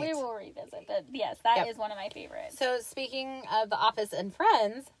some point. We will revisit, but yes, that Yep. is one of my favorites. So speaking of The Office and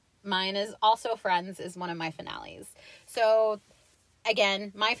Friends, mine is also Friends is one of my finales. So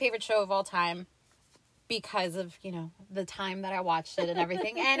again, my favorite show of all time because of, the time that I watched it and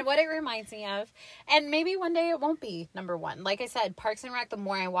everything and what it reminds me of. And maybe one day it won't be number one. Like I said, Parks and Rec, the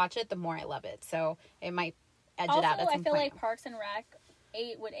more I watch it, the more I love it. So it might edge it out at some I feel point. like Parks and Rec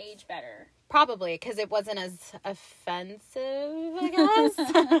would age better. Probably, because it wasn't as offensive, I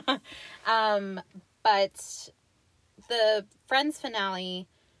guess. But the Friends finale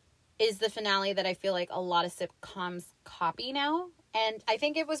is the finale that I feel like a lot of sitcoms copy now. And I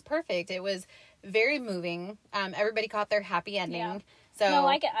think it was perfect. It was very moving. Everybody got their happy ending. Yeah. So No,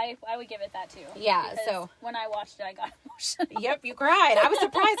 I would give it that too. Yeah, Because so- when I watched it, I got emotional. Yep, you cried. I was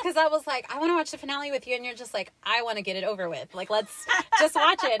surprised because I was like, I want to watch the finale with you. And you're just like, I want to get it over with. Like, let's just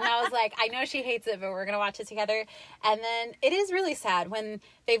watch it. And I was like, I know she hates it, but we're going to watch it together. And then it is really sad when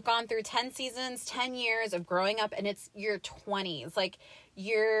they've gone through 10 seasons, 10 years of growing up, and it's your 20s. Like,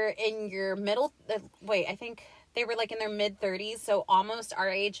 you're in your middle. I think they were like in their mid 30s. So almost our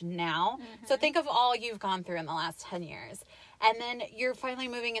age now. Mm-hmm. So think of all you've gone through in the last 10 years. And then you're finally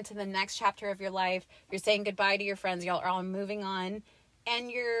moving into the next chapter of your life. You're saying goodbye to your friends. Y'all are all moving on. And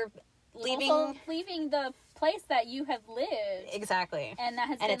you're leaving. Also, leaving the place that you have lived. Exactly. And that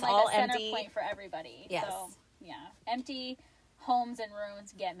has And been it's like all a center empty. point for everybody. Yes. So, yeah. Empty homes and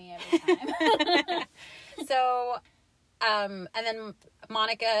ruins get me every time. So, and then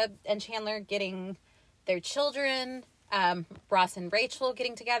Monica and Chandler getting their children. Ross and Rachel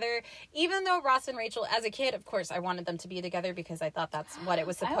getting together. Even though Ross and Rachel, as a kid, of course, I wanted them to be together because I thought that's what it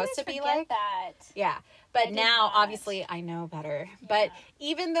was supposed to be like. That. Yeah. I But did now, not. obviously, I know better. But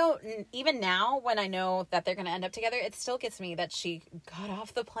Yeah. even now, when I know that they're going to end up together, it still gets me that she got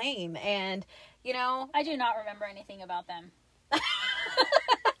off the plane. And, I do not remember anything about them.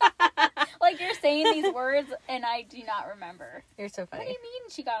 Like, you're saying these words, and I do not remember. you're so funny. What do you mean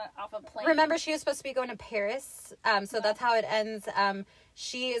she got off a plane? Remember, she was supposed to be going to Paris. So that's how it ends.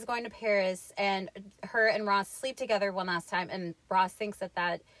 She is going to Paris, and her and Ross sleep together one last time. And Ross thinks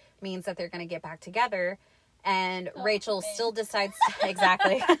that means that they're going to get back together. And Oh, Rachel man. still decides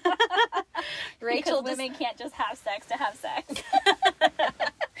exactly. Rachel because women can't just have sex to have sex.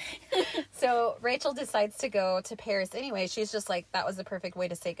 So Rachel decides to go to Paris anyway. She's just like, that was the perfect way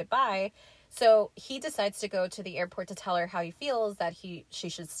to say goodbye. So he decides to go to the airport to tell her how he feels, that she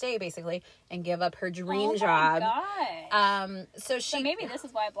should stay basically and give up her dream job. God. So So maybe this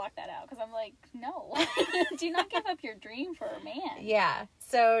is why I blocked that out, because I'm like, no, do not give up your dream for a man. Yeah.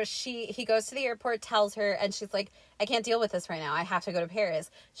 So he goes to the airport, tells her, and she's like, I can't deal with this right now. I have to go to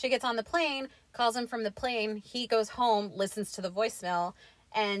Paris. She gets on the plane, calls him from the plane. He goes home, listens to the voicemail,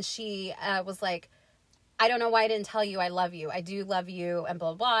 and she was like, I don't know why I didn't tell you I love you. I do love you, and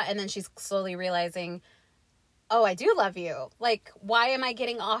blah, blah. And then she's slowly realizing, oh, I do love you. Like, why am I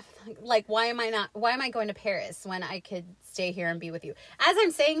getting off? Like, why am I going to Paris when I could stay here and be with you? As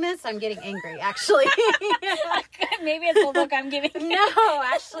I'm saying this, I'm getting angry, actually. Maybe it's the look I'm giving you. No,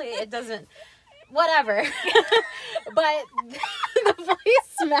 actually, it doesn't. Whatever. But the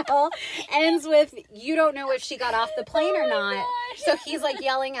voicemail ends with, you don't know if she got off the plane or not. gosh. So he's like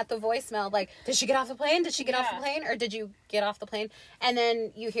yelling at the voicemail, like, did she get off the plane? Did she get off the Yeah. plane? Or did you get off the plane? And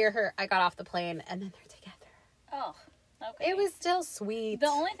then you hear her, I got off the plane. And then they're together. Oh, okay. It was still sweet. The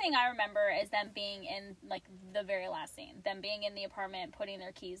only thing I remember is them being in, like, the very last scene. Them being in the apartment, putting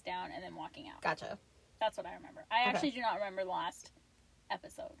their keys down, and then walking out. Gotcha. That's what I remember. I actually do not remember the last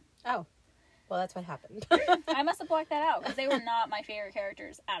episode. Oh. Well, that's what happened. I must have blocked that out, because they were not my favorite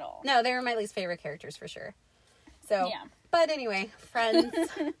characters at all. No, they were my least favorite characters for sure. So, Yeah. But anyway, friends,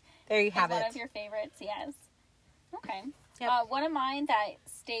 there you have One it. of your favorites, yes. Okay. Yep. One of mine that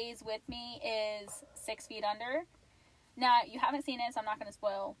stays with me is 6 Feet Under. Now, you haven't seen it, so I'm not going to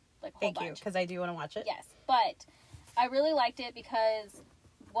spoil, like, a whole Thank you, bunch. because I do want to watch it. Yes, but I really liked it because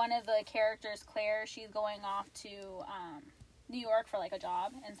one of the characters, Claire, she's going off to New York for, like, a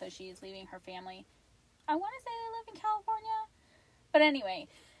job, and so she's leaving her family. I want to say they live in California, but anyway,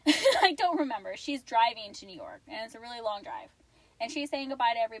 I don't remember. She's driving to New York, and it's a really long drive, and she's saying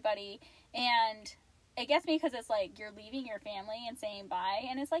goodbye to everybody, and it gets me because it's like you're leaving your family and saying bye,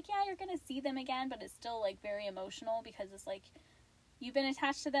 and it's like, yeah, you're gonna see them again, but it's still like very emotional because it's like you've been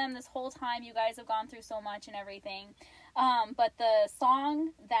attached to them this whole time. You guys have gone through so much and everything. But the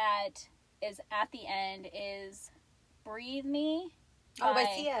song that is at the end is "Breathe Me." Oh, by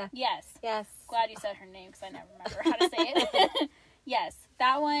Sia. Yes. Yes. Glad you said her name because I never remember how to say it. Yes,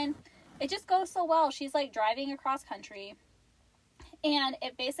 that one. It just goes so well. She's like driving across country, and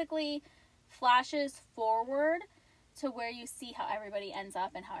it basically flashes forward to where you see how everybody ends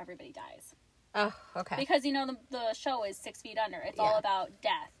up and how everybody dies. Oh, okay. Because, you know, the show is 6 Feet Under. It's all about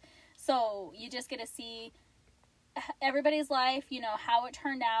death. So you just get to see everybody's life, you know, how it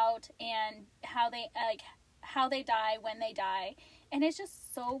turned out and how they die when they die. And it's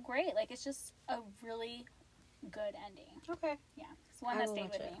just so great. Like, it's just a really good ending. Okay. Yeah. It's one I that will stayed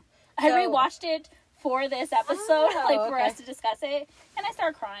watch with it. me. I So- rewatched it for this episode, Oh, like, for okay. us to discuss it. And I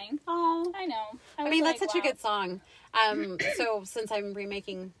started crying. Oh. I know. I was mean, like, that's such a wow. good song. So since I'm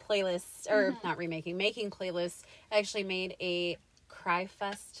remaking playlists, or not remaking, making playlists, I actually made a Cry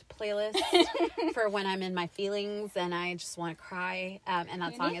Fest playlist for when I'm in my feelings and I just want to cry. And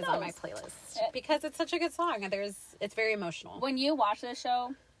that You song need is on my those. playlist It- because it's such a good song. It's very emotional. When you watch this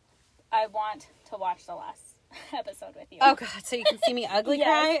show, I want to watch the last episode with you. Oh God! So you can see me ugly Yes.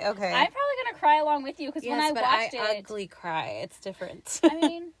 cry. Okay. I'm probably gonna cry along with you because when I but watched I it, ugly cry. It's different. I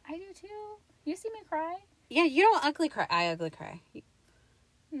mean, I do too. You see me cry? Yeah, you don't ugly cry. I ugly cry.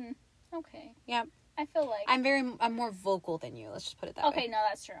 Okay. Yeah. I feel like I'm more vocal than you. Let's just put it that okay. way. No,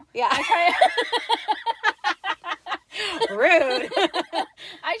 that's true. Yeah. I Rude.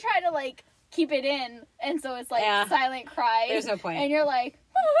 I try to like keep it in, and so it's like Yeah. silent cries. There's no point. And you're like,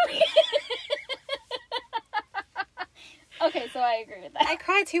 okay, so I agree with that. I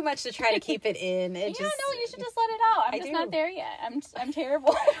cry too much to try to keep it in. No, you should just let it out. I'm I just do. not there yet. I'm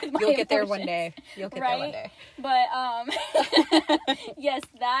terrible. With my You'll get there one emotions. day. You'll get there one Right? day. But yes,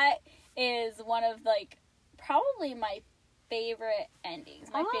 that is one of like probably my favorite endings,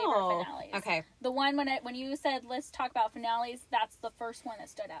 my favorite finales. Okay. The one when you said let's talk about finales, that's the first one that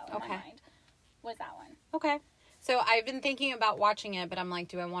stood out in my Okay. mind. Was that one? Okay. So I've been thinking about watching it, but I'm like,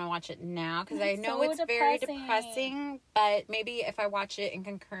 do I want to watch it now? Because I It's know so it's very depressing. depressing, but maybe if I watch it in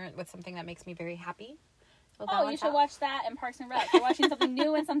concurrent with something that makes me very happy. I'll Oh, you balance should out. watch that and Parks and Rec. You're watching something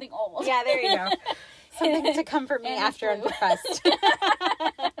new and something old. Yeah, there you go. Something to comfort me And after I'm blue. depressed.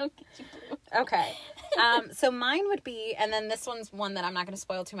 Don't get you blue. Okay. So mine would be, and then this one's one that I'm not going to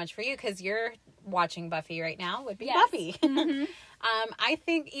spoil too much for you because you're watching Buffy right now, would be Yes. Buffy. Mhm. I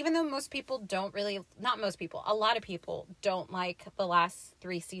think even though most people don't really, not most people, a lot of people don't like the last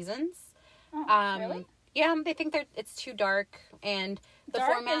 3 seasons. Oh, really? Yeah, they think it's too dark, and the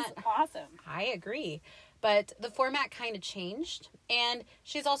Dark format is awesome. I agree. But the format kind of changed, and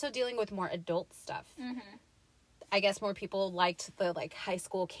she's also dealing with more adult stuff. Mm-hmm. I guess more people liked the, like, high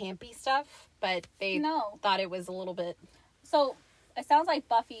school campy stuff, but they thought it was a little bit... So, it sounds like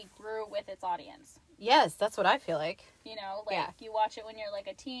Buffy grew with its audience. Yes, that's what I feel like. You know, like, you watch it when you're, like,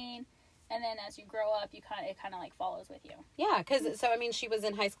 a teen, and then as you grow up, it kind of, like, follows with you. Yeah, because, so, I mean, she was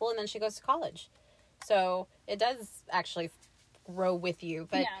in high school, and then she goes to college. So, it does actually grow with you,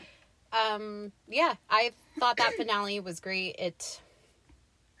 but... Yeah. I thought that finale was great. It's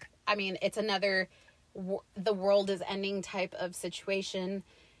another the world is ending type of situation,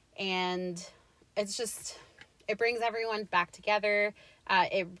 and it brings everyone back together.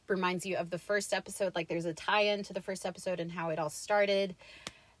 It reminds you of the first episode, like there's a tie-in to the first episode and how it all started.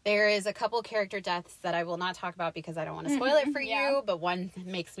 There is a couple character deaths that I will not talk about because I don't want to spoil it for you, but one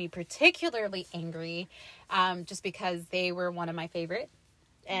makes me particularly angry, just because they were one of my favorite.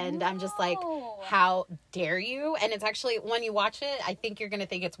 And I'm just like, how dare you? And it's actually, when you watch it, I think you're going to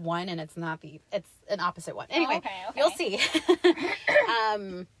think it's one, and it's not it's an opposite one. Anyway, okay. You'll see.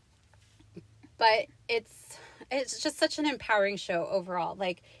 But it's just such an empowering show overall.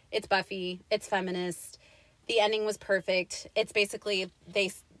 Like, it's Buffy, it's feminist, the ending was perfect. It's basically,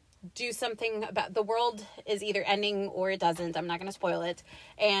 they do something about, the world is either ending or it doesn't. I'm not going to spoil it.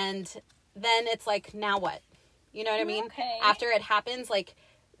 And then it's like, now what? You know what I mean? Okay. After it happens, like,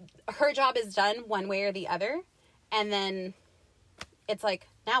 her job is done one way or the other, and then it's like,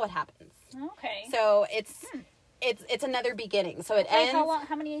 now what happens? Okay. So it's another beginning. So it ends.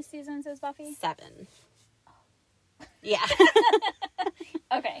 How many seasons is Buffy? 7. Yeah.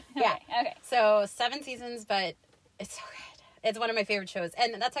 Okay. Yeah. Okay. So 7 seasons, but it's so good. It's one of my favorite shows,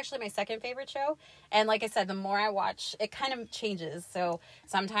 and that's actually my second favorite show. And like I said, the more I watch, it kind of changes. So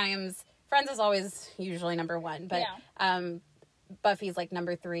sometimes Friends is usually number 1, but Buffy's like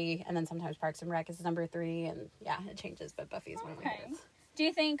number 3, and then sometimes Parks and Rec is number 3, and it changes, but Buffy's one of my favorites. Do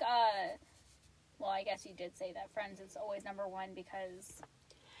you think, well, I guess you did say that Friends is always number 1 because...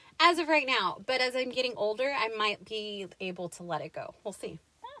 As of right now, but as I'm getting older, I might be able to let it go. We'll see.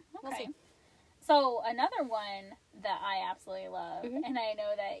 Oh, okay. We'll see. So another one that I absolutely love, and I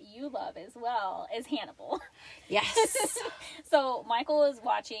know that you love as well, is Hannibal. Yes. So Michael is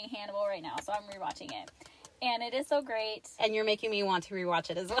watching Hannibal right now, so I'm rewatching it. And it is so great. And you're making me want to rewatch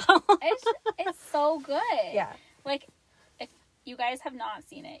it as well. It's so good. Yeah. Like, if you guys have not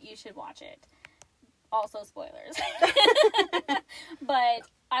seen it, you should watch it. Also, spoilers. But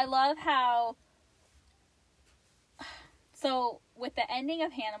I love how... So, with the ending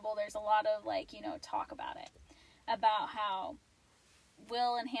of Hannibal, there's a lot of, talk about it. About how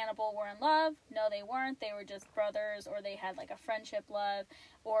Will and Hannibal were in love. No, they weren't. They were just brothers, or they had, a friendship love.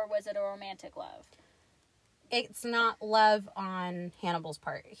 Or was it a romantic love? It's not love on Hannibal's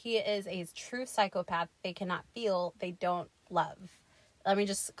part. He is a true psychopath. They cannot feel. They don't love. Let me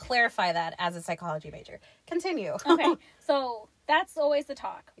just clarify that as a psychology major. Continue. Okay. So that's always the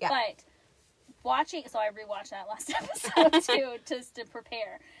talk. Yeah. But watching, so I rewatched that last episode too, just to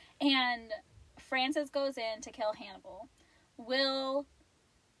prepare. And Francis goes in to kill Hannibal. Will,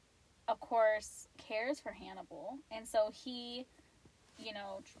 of course, cares for Hannibal. And so he...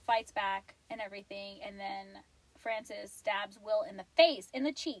 fights back and everything, and then Francis stabs Will in the face, in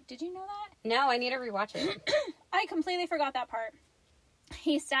the cheek. Did you know that? No, I need to rewatch it. I completely forgot that part.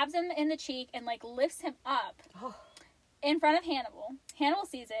 He stabs him in the cheek and, lifts him up in front of Hannibal. Hannibal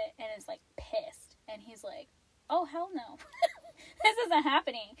sees it and is, pissed. And he's like, oh, hell no. This isn't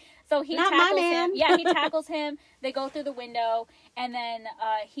happening. So he tackles him. Yeah, he tackles him. They go through the window, and then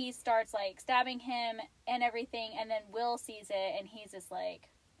he starts stabbing him and everything. And then Will sees it, and he's just like,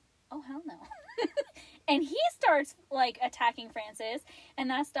 "Oh hell no!" And he starts attacking Francis and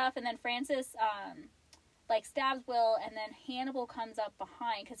that stuff. And then Francis stabs Will, and then Hannibal comes up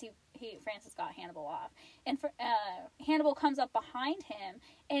behind because Francis got Hannibal off, and Hannibal comes up behind him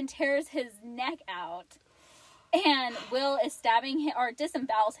and tears his neck out. And Will is stabbing him, or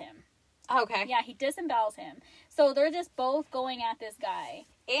disembowels him. Okay. Yeah, he disembowels him. So they're just both going at this guy.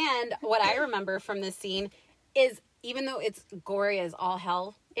 And what I remember from this scene is, even though it's gory as all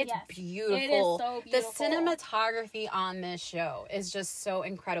hell, it's beautiful. It is so beautiful. The cinematography on this show is just so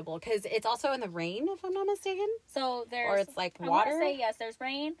incredible. Because it's also in the rain, if I'm not mistaken. So there's... Or it's water. I want to say, yes, there's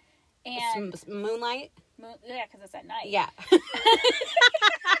rain. And... Moonlight. Yeah, because it's at night. Yeah.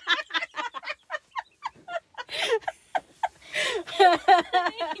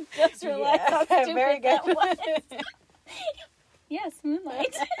 Just realized how stupid very good. that was. Yes,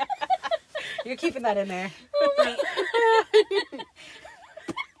 moonlight. You're keeping that in there.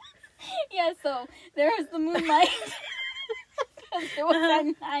 Yeah, Yeah, so there was the moonlight. Because it was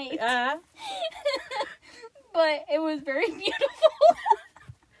at night. But it was very beautiful.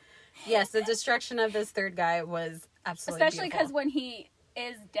 Yes, the destruction of this third guy was absolutely Especially because when he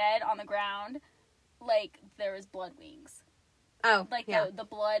is dead on the ground, like, there was blood wings. Oh, Like, yeah. the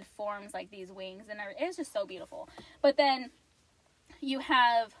blood forms, like, these wings, and it was just so beautiful. But then you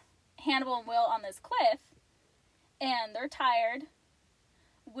have Hannibal and Will on this cliff, and they're tired.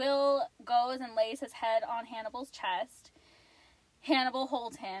 Will goes and lays his head on Hannibal's chest. Hannibal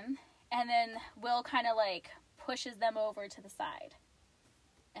holds him, and then Will kind of, like, pushes them over to the side.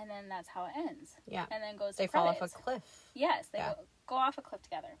 And then that's how it ends. Yeah. And then goes to They fall off a credits. cliff. Yes, they Yeah. go off a cliff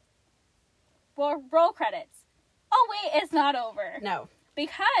together. Well, roll credits. Oh, wait, it's not over. No.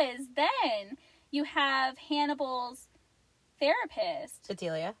 Because then you have Hannibal's therapist,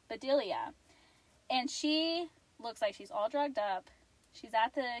 Bedelia. and she looks like she's all drugged up. She's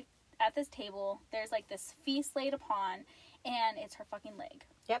at this table. There's like this feast laid upon, and it's her fucking leg.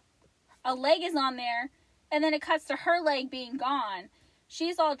 Yep. A leg is on there, and then it cuts to her leg being gone.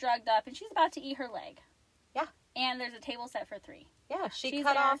 She's all drugged up, and she's about to eat her leg. Yeah. And there's a table set for 3. Yeah, she She's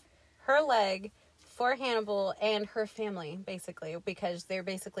cut there. off her leg for Hannibal and her family, basically, because they're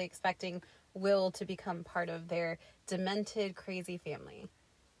basically expecting Will to become part of their demented, crazy family.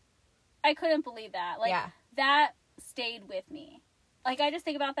 I couldn't believe that. Like, Yeah. that stayed with me. Like, I just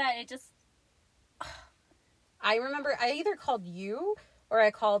think about that, and it just... I remember I either called you or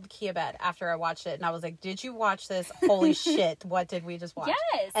I called Kiabet after I watched it, and I was like, did you watch this? Holy shit, what did we just watch?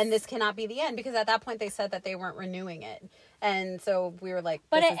 Yes! And this cannot be the end, because at that point they said that they weren't renewing it. And so we were like,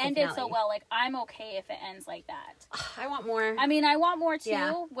 But this it is the ended so finale. well. Like, I'm okay if it ends like that. I want more. I mean, I want more too,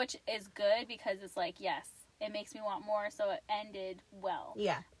 Yeah. which is good because it's like, yes, it makes me want more, so it ended well.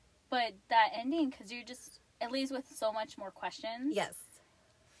 Yeah. But that ending, because you're just, it leaves with so much more questions. Yes.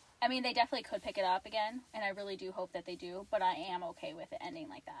 I mean, they definitely could pick it up again, and I really do hope that they do, but I am okay with it ending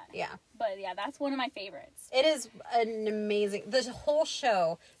like that. Yeah. But yeah, that's one of my favorites. It is an amazing, the whole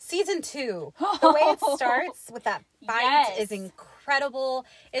show, season 2, the way it starts with that fight Yes. is incredible.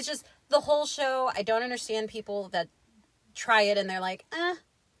 It's just, the whole show, I don't understand people that try it and they're like, I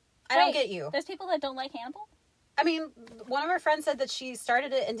don't Wait, get you. There's people that don't like Hannibal? I mean, one of our friends said that she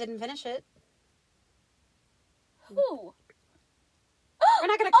started it and didn't finish it. Who? We're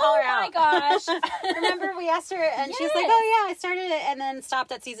not going to call her out. Oh my gosh. Remember, we asked her and she's like, Yes. oh yeah, I started it and then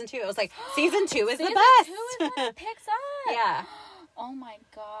stopped at season 2. I was like, season 2 is Season the best. 2 is when it picks up. Yeah. Oh my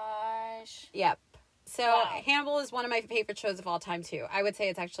gosh. Yep. So Wow. Hannibal is one of my favorite shows of all time too. I would say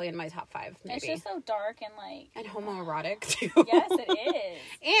it's actually in my top 5, maybe. It's just so dark and like... And homoerotic too. Yes, it is.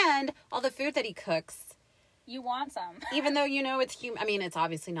 And all the food that he cooks, You want some. even though you know it's human. I mean, it's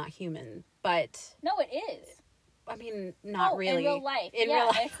obviously not human, but No, it is. I mean, not really. In real life. In yeah, real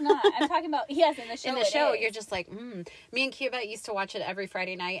life. it's not. I'm talking about, yes, in the show. In the it show, is. you're just like, Me and Cuba used to watch it every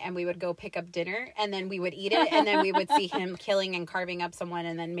Friday night, and we would go pick up dinner, and then we would eat it, and then we would see him killing and carving up someone,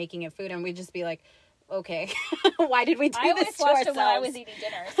 and then making it food, and we'd just be like, okay, why did we do I always this to watched ourselves? it when I was eating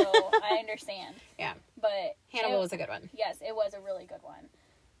dinner, so I understand. Yeah. But Hannibal it- was a good one. Yes, it was a really good one.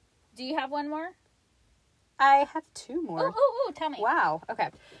 Do you have one more? I have 2 Ooh, more. ooh, ooh, tell me. Wow. Okay.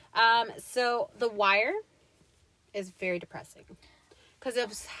 So The Wire is very depressing because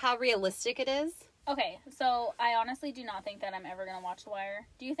of how realistic it is. Okay, so I honestly do not think that I'm ever going to watch The Wire.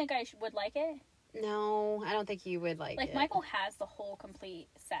 Do you think I would like it? No, I don't think you would like it. Michael has the whole complete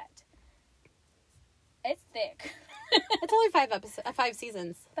set. It's thick. It's only 5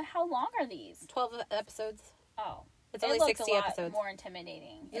 seasons, But how long are these? 12 episodes. Oh. It's It only looks 60 a lot episodes. more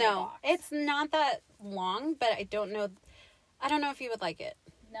intimidating. in the No, box. it's not that long, but I don't know if you would like it.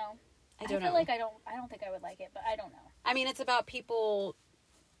 No. I don't feel know. like I don't think I would like it, but I don't know. I mean, it's about people.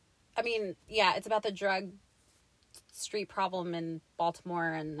 I mean, yeah, it's about the drug street problem in Baltimore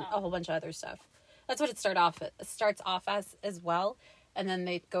and a whole bunch of other stuff. That's what it starts off as well, and then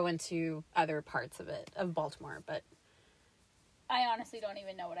they go into other parts of Baltimore. But I honestly don't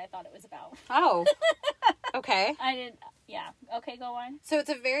even know what I thought it was about. oh, okay. I didn't. Yeah. Okay, go on. So it's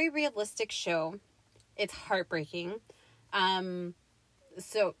a very realistic show. It's heartbreaking.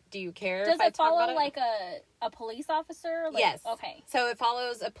 So do you care? Does if I it talk follow about it? like a police officer? Like, Yes. Okay. So it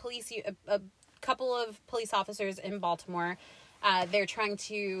follows a couple of police officers in Baltimore. They're trying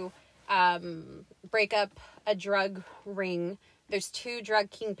to break up a drug ring. There's 2 drug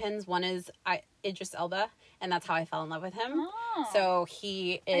kingpins. One is Idris Elba, and that's how I fell in love with him. Oh. So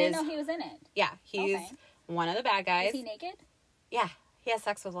he is. I didn't know he was in it. Yeah, he's Okay. one of the bad guys. Is he naked? Yeah, he has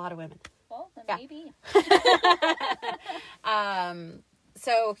sex with a lot of women. Well, then Yeah. maybe.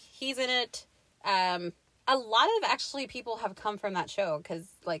 So he's in it. a lot of actually people have come from that show because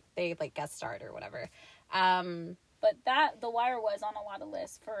like they like guest starred or whatever. But The Wire was on a lot of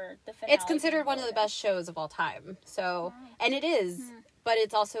lists for the finale. It's considered one of the best shows of all time. So, and it is, but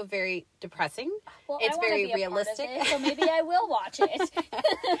it's also very depressing. Well, it's very be realistic. A part of it, so maybe I will watch it.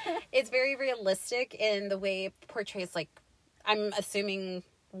 It's very realistic in the way it portrays, like, I'm assuming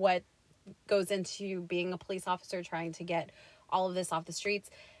what goes into being a police officer trying to get all of this off the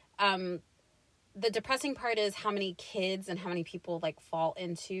streets. The depressing part is how many kids and how many people like fall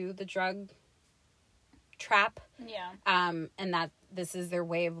into the drug trap. Yeah. And that this is their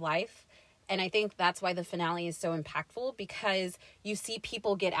way of life. And I think that's why the finale is so impactful, because you see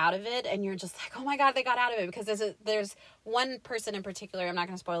people get out of it and you're just like, oh my God, they got out of it. Because there's one person in particular, I'm not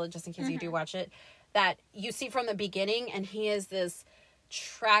going to spoil it just in case you do watch it, that you see from the beginning, and he is this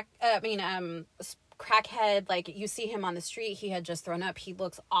crackhead. Like, you see him on the street, he had just thrown up, he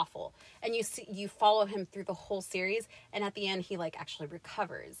looks awful, and you follow him through the whole series, and at the end he like actually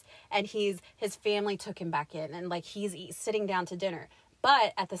recovers, and his family took him back in, and like he's sitting down to dinner,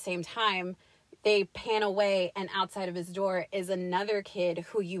 but at the same time they pan away, and outside of his door is another kid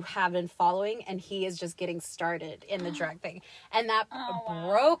who you have been following, and he is just getting started in the drug thing, and that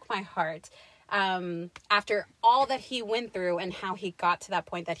broke my heart. After all that he went through and how he got to that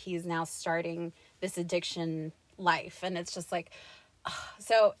point that he's now starting this addiction life. And it's just like,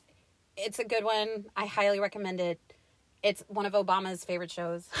 so it's a good one. I highly recommend it. It's one of Obama's favorite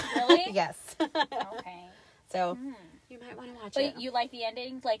shows. Really? Yes. Okay. So you might want to watch it. But you like the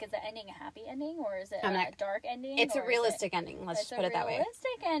ending? Like, is the ending a happy ending, or is it a dark ending? It's a realistic ending. Let's just put it that way. It's a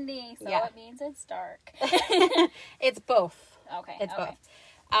realistic ending, so it means it's dark. It's both. Okay. It's both.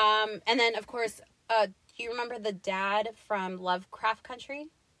 And then, of course, do you remember the dad from Lovecraft Country?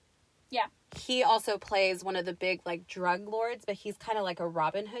 Yeah. He also plays one of the big, like, drug lords, but he's kind of like a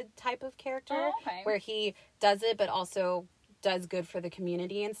Robin Hood type of character. Oh, okay. Where he does it, but also does good for the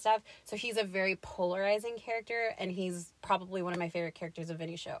community and stuff. So he's a very polarizing character, and he's probably one of my favorite characters of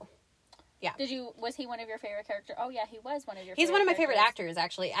any show. Yeah. Was he one of your favorite characters? Oh, yeah, he was one of your He's favorite one of my favorite characters. actors,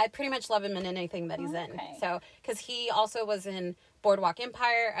 actually. I pretty much love him in anything that he's in. Okay. So, because he also was in Boardwalk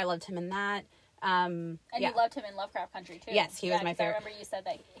Empire. I loved him in that. And you loved him in Lovecraft Country, too. Yes, he was my favorite. I remember you said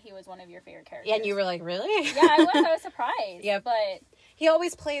that he was one of your favorite characters. And you were like, really? Yeah, I was surprised. Yep. But he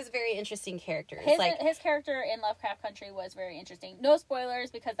always plays very interesting characters. His character in Lovecraft Country was very interesting. No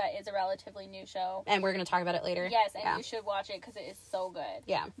spoilers, because that is a relatively new show. And we're going to talk about it later. Yes, and you should watch it because it is so good.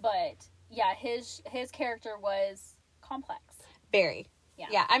 Yeah. But, yeah, his character was complex. Very. Yeah.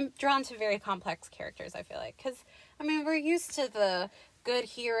 Yeah, I'm drawn to very complex characters, I feel like. Because, I mean, we're used to the good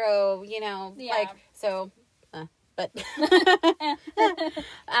hero, like, so, but.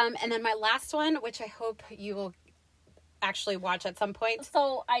 And then my last one, which I hope you will actually watch at some point.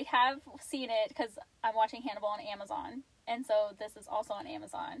 So I have seen it because I'm watching Hannibal on Amazon, and so this is also on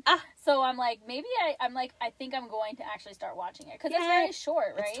Amazon. So I'm like, I think I'm going to actually start watching it because it's very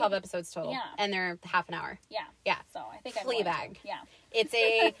short, right? It's 12 episodes total. Yeah. And they're half an hour. Yeah. Yeah. So I think Fleabag. Yeah.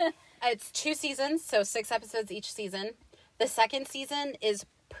 It's 2 seasons, so 6 episodes each season. The second season is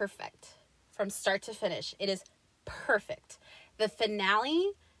perfect from start to finish. It is perfect. The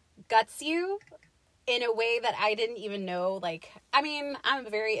finale guts you in a way that I didn't even know. Like, I mean, I'm a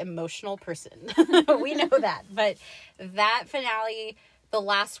very emotional person. We know that. But that finale, the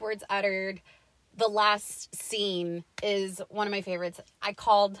last words uttered, the last scene is one of my favorites. I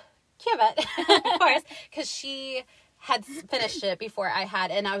called Kiavet, of course, because she had finished it before I had,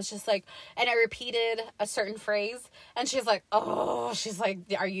 and I was just like, and I repeated a certain phrase, and she's like,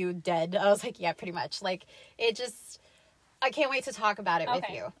 are you dead? I was like, yeah, pretty much. Like, it just, I can't wait to talk about it with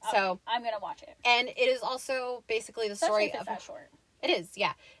you. So I'm gonna watch it. And it is also basically the story of that short. It is,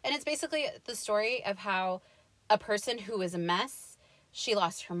 yeah. And it's basically the story of how a person who is a mess, she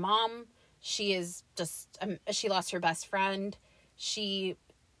lost her mom, she lost her best friend, she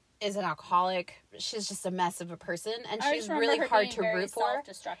is an alcoholic, she's just a mess of a person, and she's really hard to root for.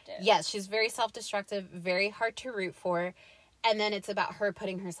 Self-destructive. Yes, she's very self-destructive, very hard to root for, and then it's about her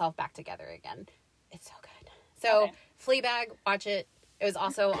putting herself back together again. It's so good. So, Fleabag, watch it. It was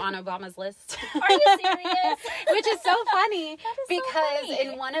also on Obama's list. Are you serious? Which is so funny because so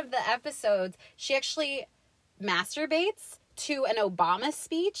in one of the episodes, she actually masturbates to an Obama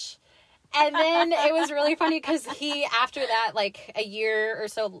speech. And then it was really funny because after that, like a year or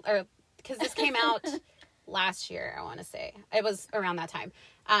so, because this came out last year, I want to say. It was around that time.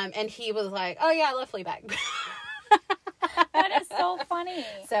 And he was like, oh yeah, I love Fleabag. That is so funny.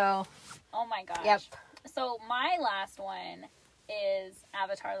 So. Oh my gosh. Yep. So my last one is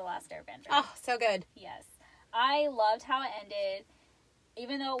Avatar: The Last Airbender. Oh, so good. Yes. I loved how it ended.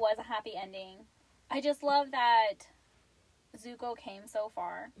 Even though it was a happy ending, I just love that Zuko came so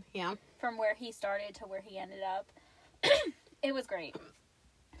far. Yeah. From where he started to where he ended up. It was great.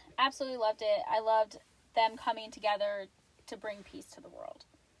 Absolutely loved it. I loved them coming together to bring peace to the world.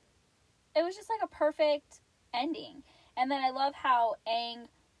 It was just like a perfect ending. And then I love how Aang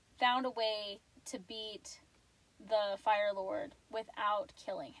found a way to beat the Fire Lord without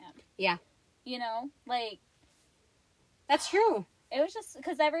killing him. Yeah. You know, like, that's true. It was just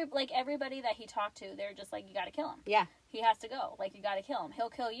because everybody that he talked to, they're just like, you got to kill him. Yeah. He has to go. Like, you got to kill him. He'll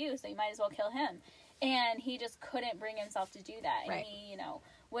kill you, so you might as well kill him. And he just couldn't bring himself to do that. And he,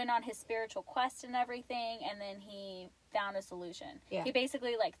 went on his spiritual quest and everything, and then he found a solution. Yeah. He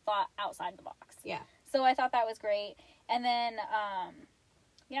basically, thought outside the box. Yeah. So I thought that was great. And then,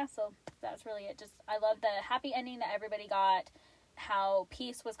 so that's really it. Just, I love the happy ending that everybody got, how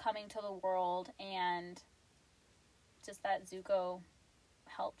peace was coming to the world, and just that Zuko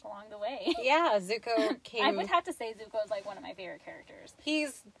helped along the way. Yeah, Zuko came... I would have to say Zuko is, one of my favorite characters.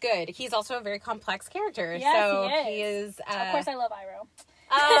 He's good. He's also a very complex character. Yes, so he is. Of course, I love Iroh.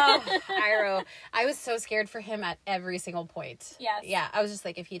 Oh, Iroh. I was so scared for him at every single point. Yes. Yeah, I was just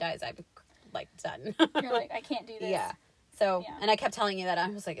like, if he dies, I'm, done. You're like, I can't do this. Yeah. So, and I kept telling you that. I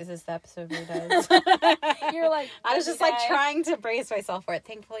was like, is this the episode where he does? You're like... I was just, trying to brace myself for it.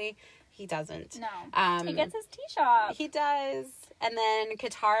 Thankfully, he doesn't. No. He gets his tea shop. He does. And then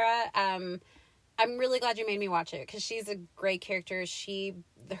Katara, I'm really glad you made me watch it, because she's a great character.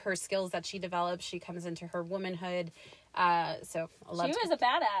 Her skills that she develops, she comes into her womanhood. So I loved She was a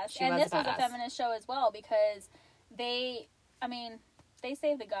badass. And this was a feminist show as well, because they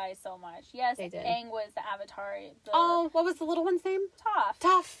saved the guys so much. Yes, they did. Aang was the Avatar. What was the little one's name? Toph.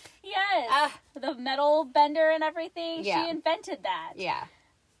 Toph. Yes. The metal bender and everything. Yeah. She invented that. Yeah.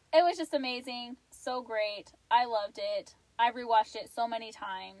 It was just amazing. So great. I loved it. I rewatched it so many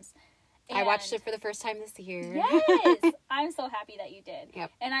times. I watched it for the first time this year. Yes. I'm so happy that you did.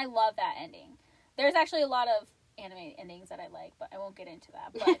 Yep. And I love that ending. There's actually a lot of anime endings that I like, but I won't get into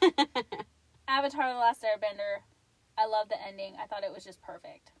that. But Avatar: The Last Airbender, I love the ending. I thought it was just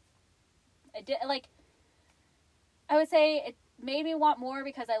perfect. It did, I would say it made me want more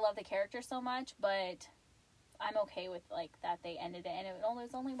because I love the character so much, but I'm okay with, that they ended it. And it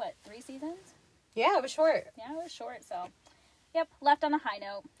was only, 3 seasons? Yeah, it was short. Yeah, it was short, so. Yep, left on a high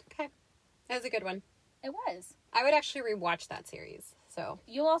note. Okay. That was a good one. It was. I would actually rewatch that series, so.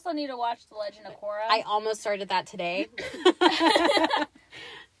 You also need to watch The Legend of Korra. I almost started that today.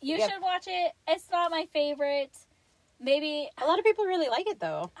 You should watch it. It's not my favorite. Maybe. A lot of people really like it,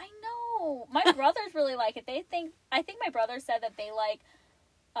 though. I know. My brothers really like it. I think my brother said that they like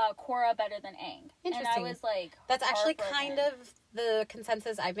Korra better than Aang. Interesting. And I was like, that's actually kind of the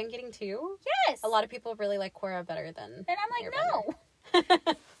consensus I've been getting too. Yes. A lot of people really like Korra better than. And I'm like, no.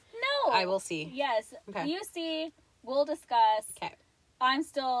 No. I will see. Yes. Okay. You see. We'll discuss. Okay. I'm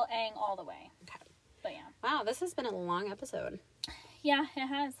still Aang all the way. Okay. But yeah. Wow, this has been a long episode. Yeah, it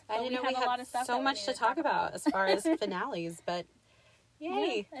has. I didn't know we had a lot of stuff so much to talk about as far as finales, but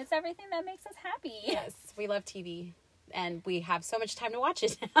yay. Yeah, it's everything that makes us happy. Yes, we love TV, and we have so much time to watch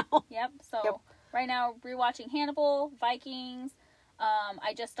it now. Yep, so right now, rewatching Hannibal, Vikings.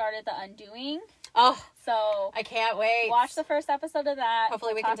 I just started The Undoing. Oh, so I can't wait. Watch the first episode of that.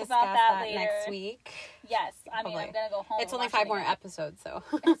 Hopefully we We'll can talk discuss about that later. Next week. Yes, I mean, I'm going to go home. It's only 5 more episodes, so.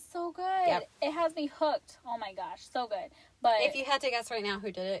 It's so good. Yep. It has me hooked. Oh my gosh, so good. But if you had to guess right now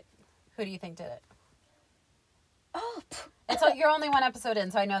who did it, who do you think did it? Oh, you're only 1 episode in,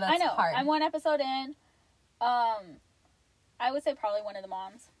 so I know that's hard. I'm 1 episode in. I would say probably one of the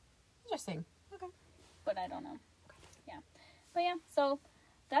moms. Interesting. Okay. But I don't know. Yeah. But yeah, so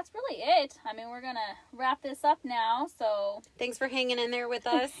that's really it. I mean, we're going to wrap this up now, so. Thanks for hanging in there with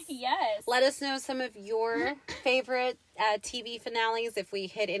us. Yes. Let us know some of your favorite TV finales, if we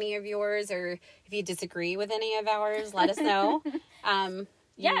hit any of yours, or if you disagree with any of ours, let us know.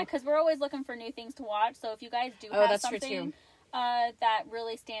 Yeah, because we're always looking for new things to watch, so if you guys do have something that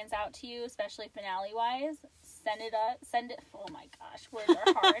really stands out to you, especially finale-wise, send it. Oh my gosh, words are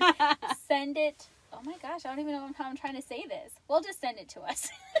hard. Send it. Oh my gosh, I don't even know how I'm trying to say this. Well, just send it to us.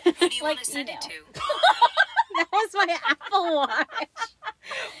 Who do you want to send it to? That was my Apple Watch.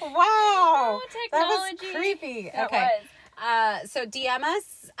 Wow. Oh, technology. That was creepy. It okay. Was. So DM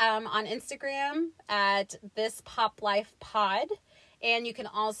us on Instagram at thispopLifePod. And you can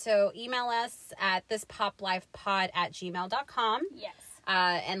also email us at thispopLifePod@gmail.com. Yes.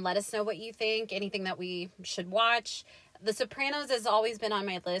 And let us know what you think, anything that we should watch. The Sopranos has always been on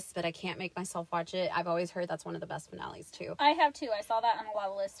my list, but I can't make myself watch it. I've always heard that's one of the best finales too. I have too. I saw that on a lot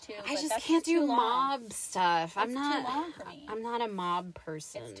of lists too. I but just that's can't too do long. mob stuff. It's too long for me. I'm not a mob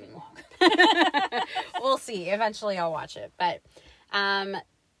person. It's too long. We'll see. Eventually I'll watch it. But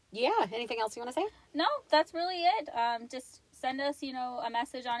yeah, anything else you want to say? No, that's really it. Just send us, a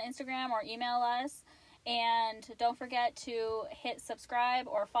message on Instagram or email us. And don't forget to hit subscribe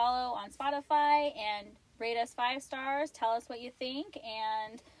or follow on Spotify and rate us 5 stars. Tell us what you think,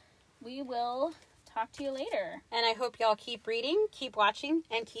 and we will talk to you later. And I hope y'all keep reading, keep watching,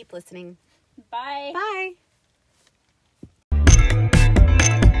 and keep listening. Bye. Bye.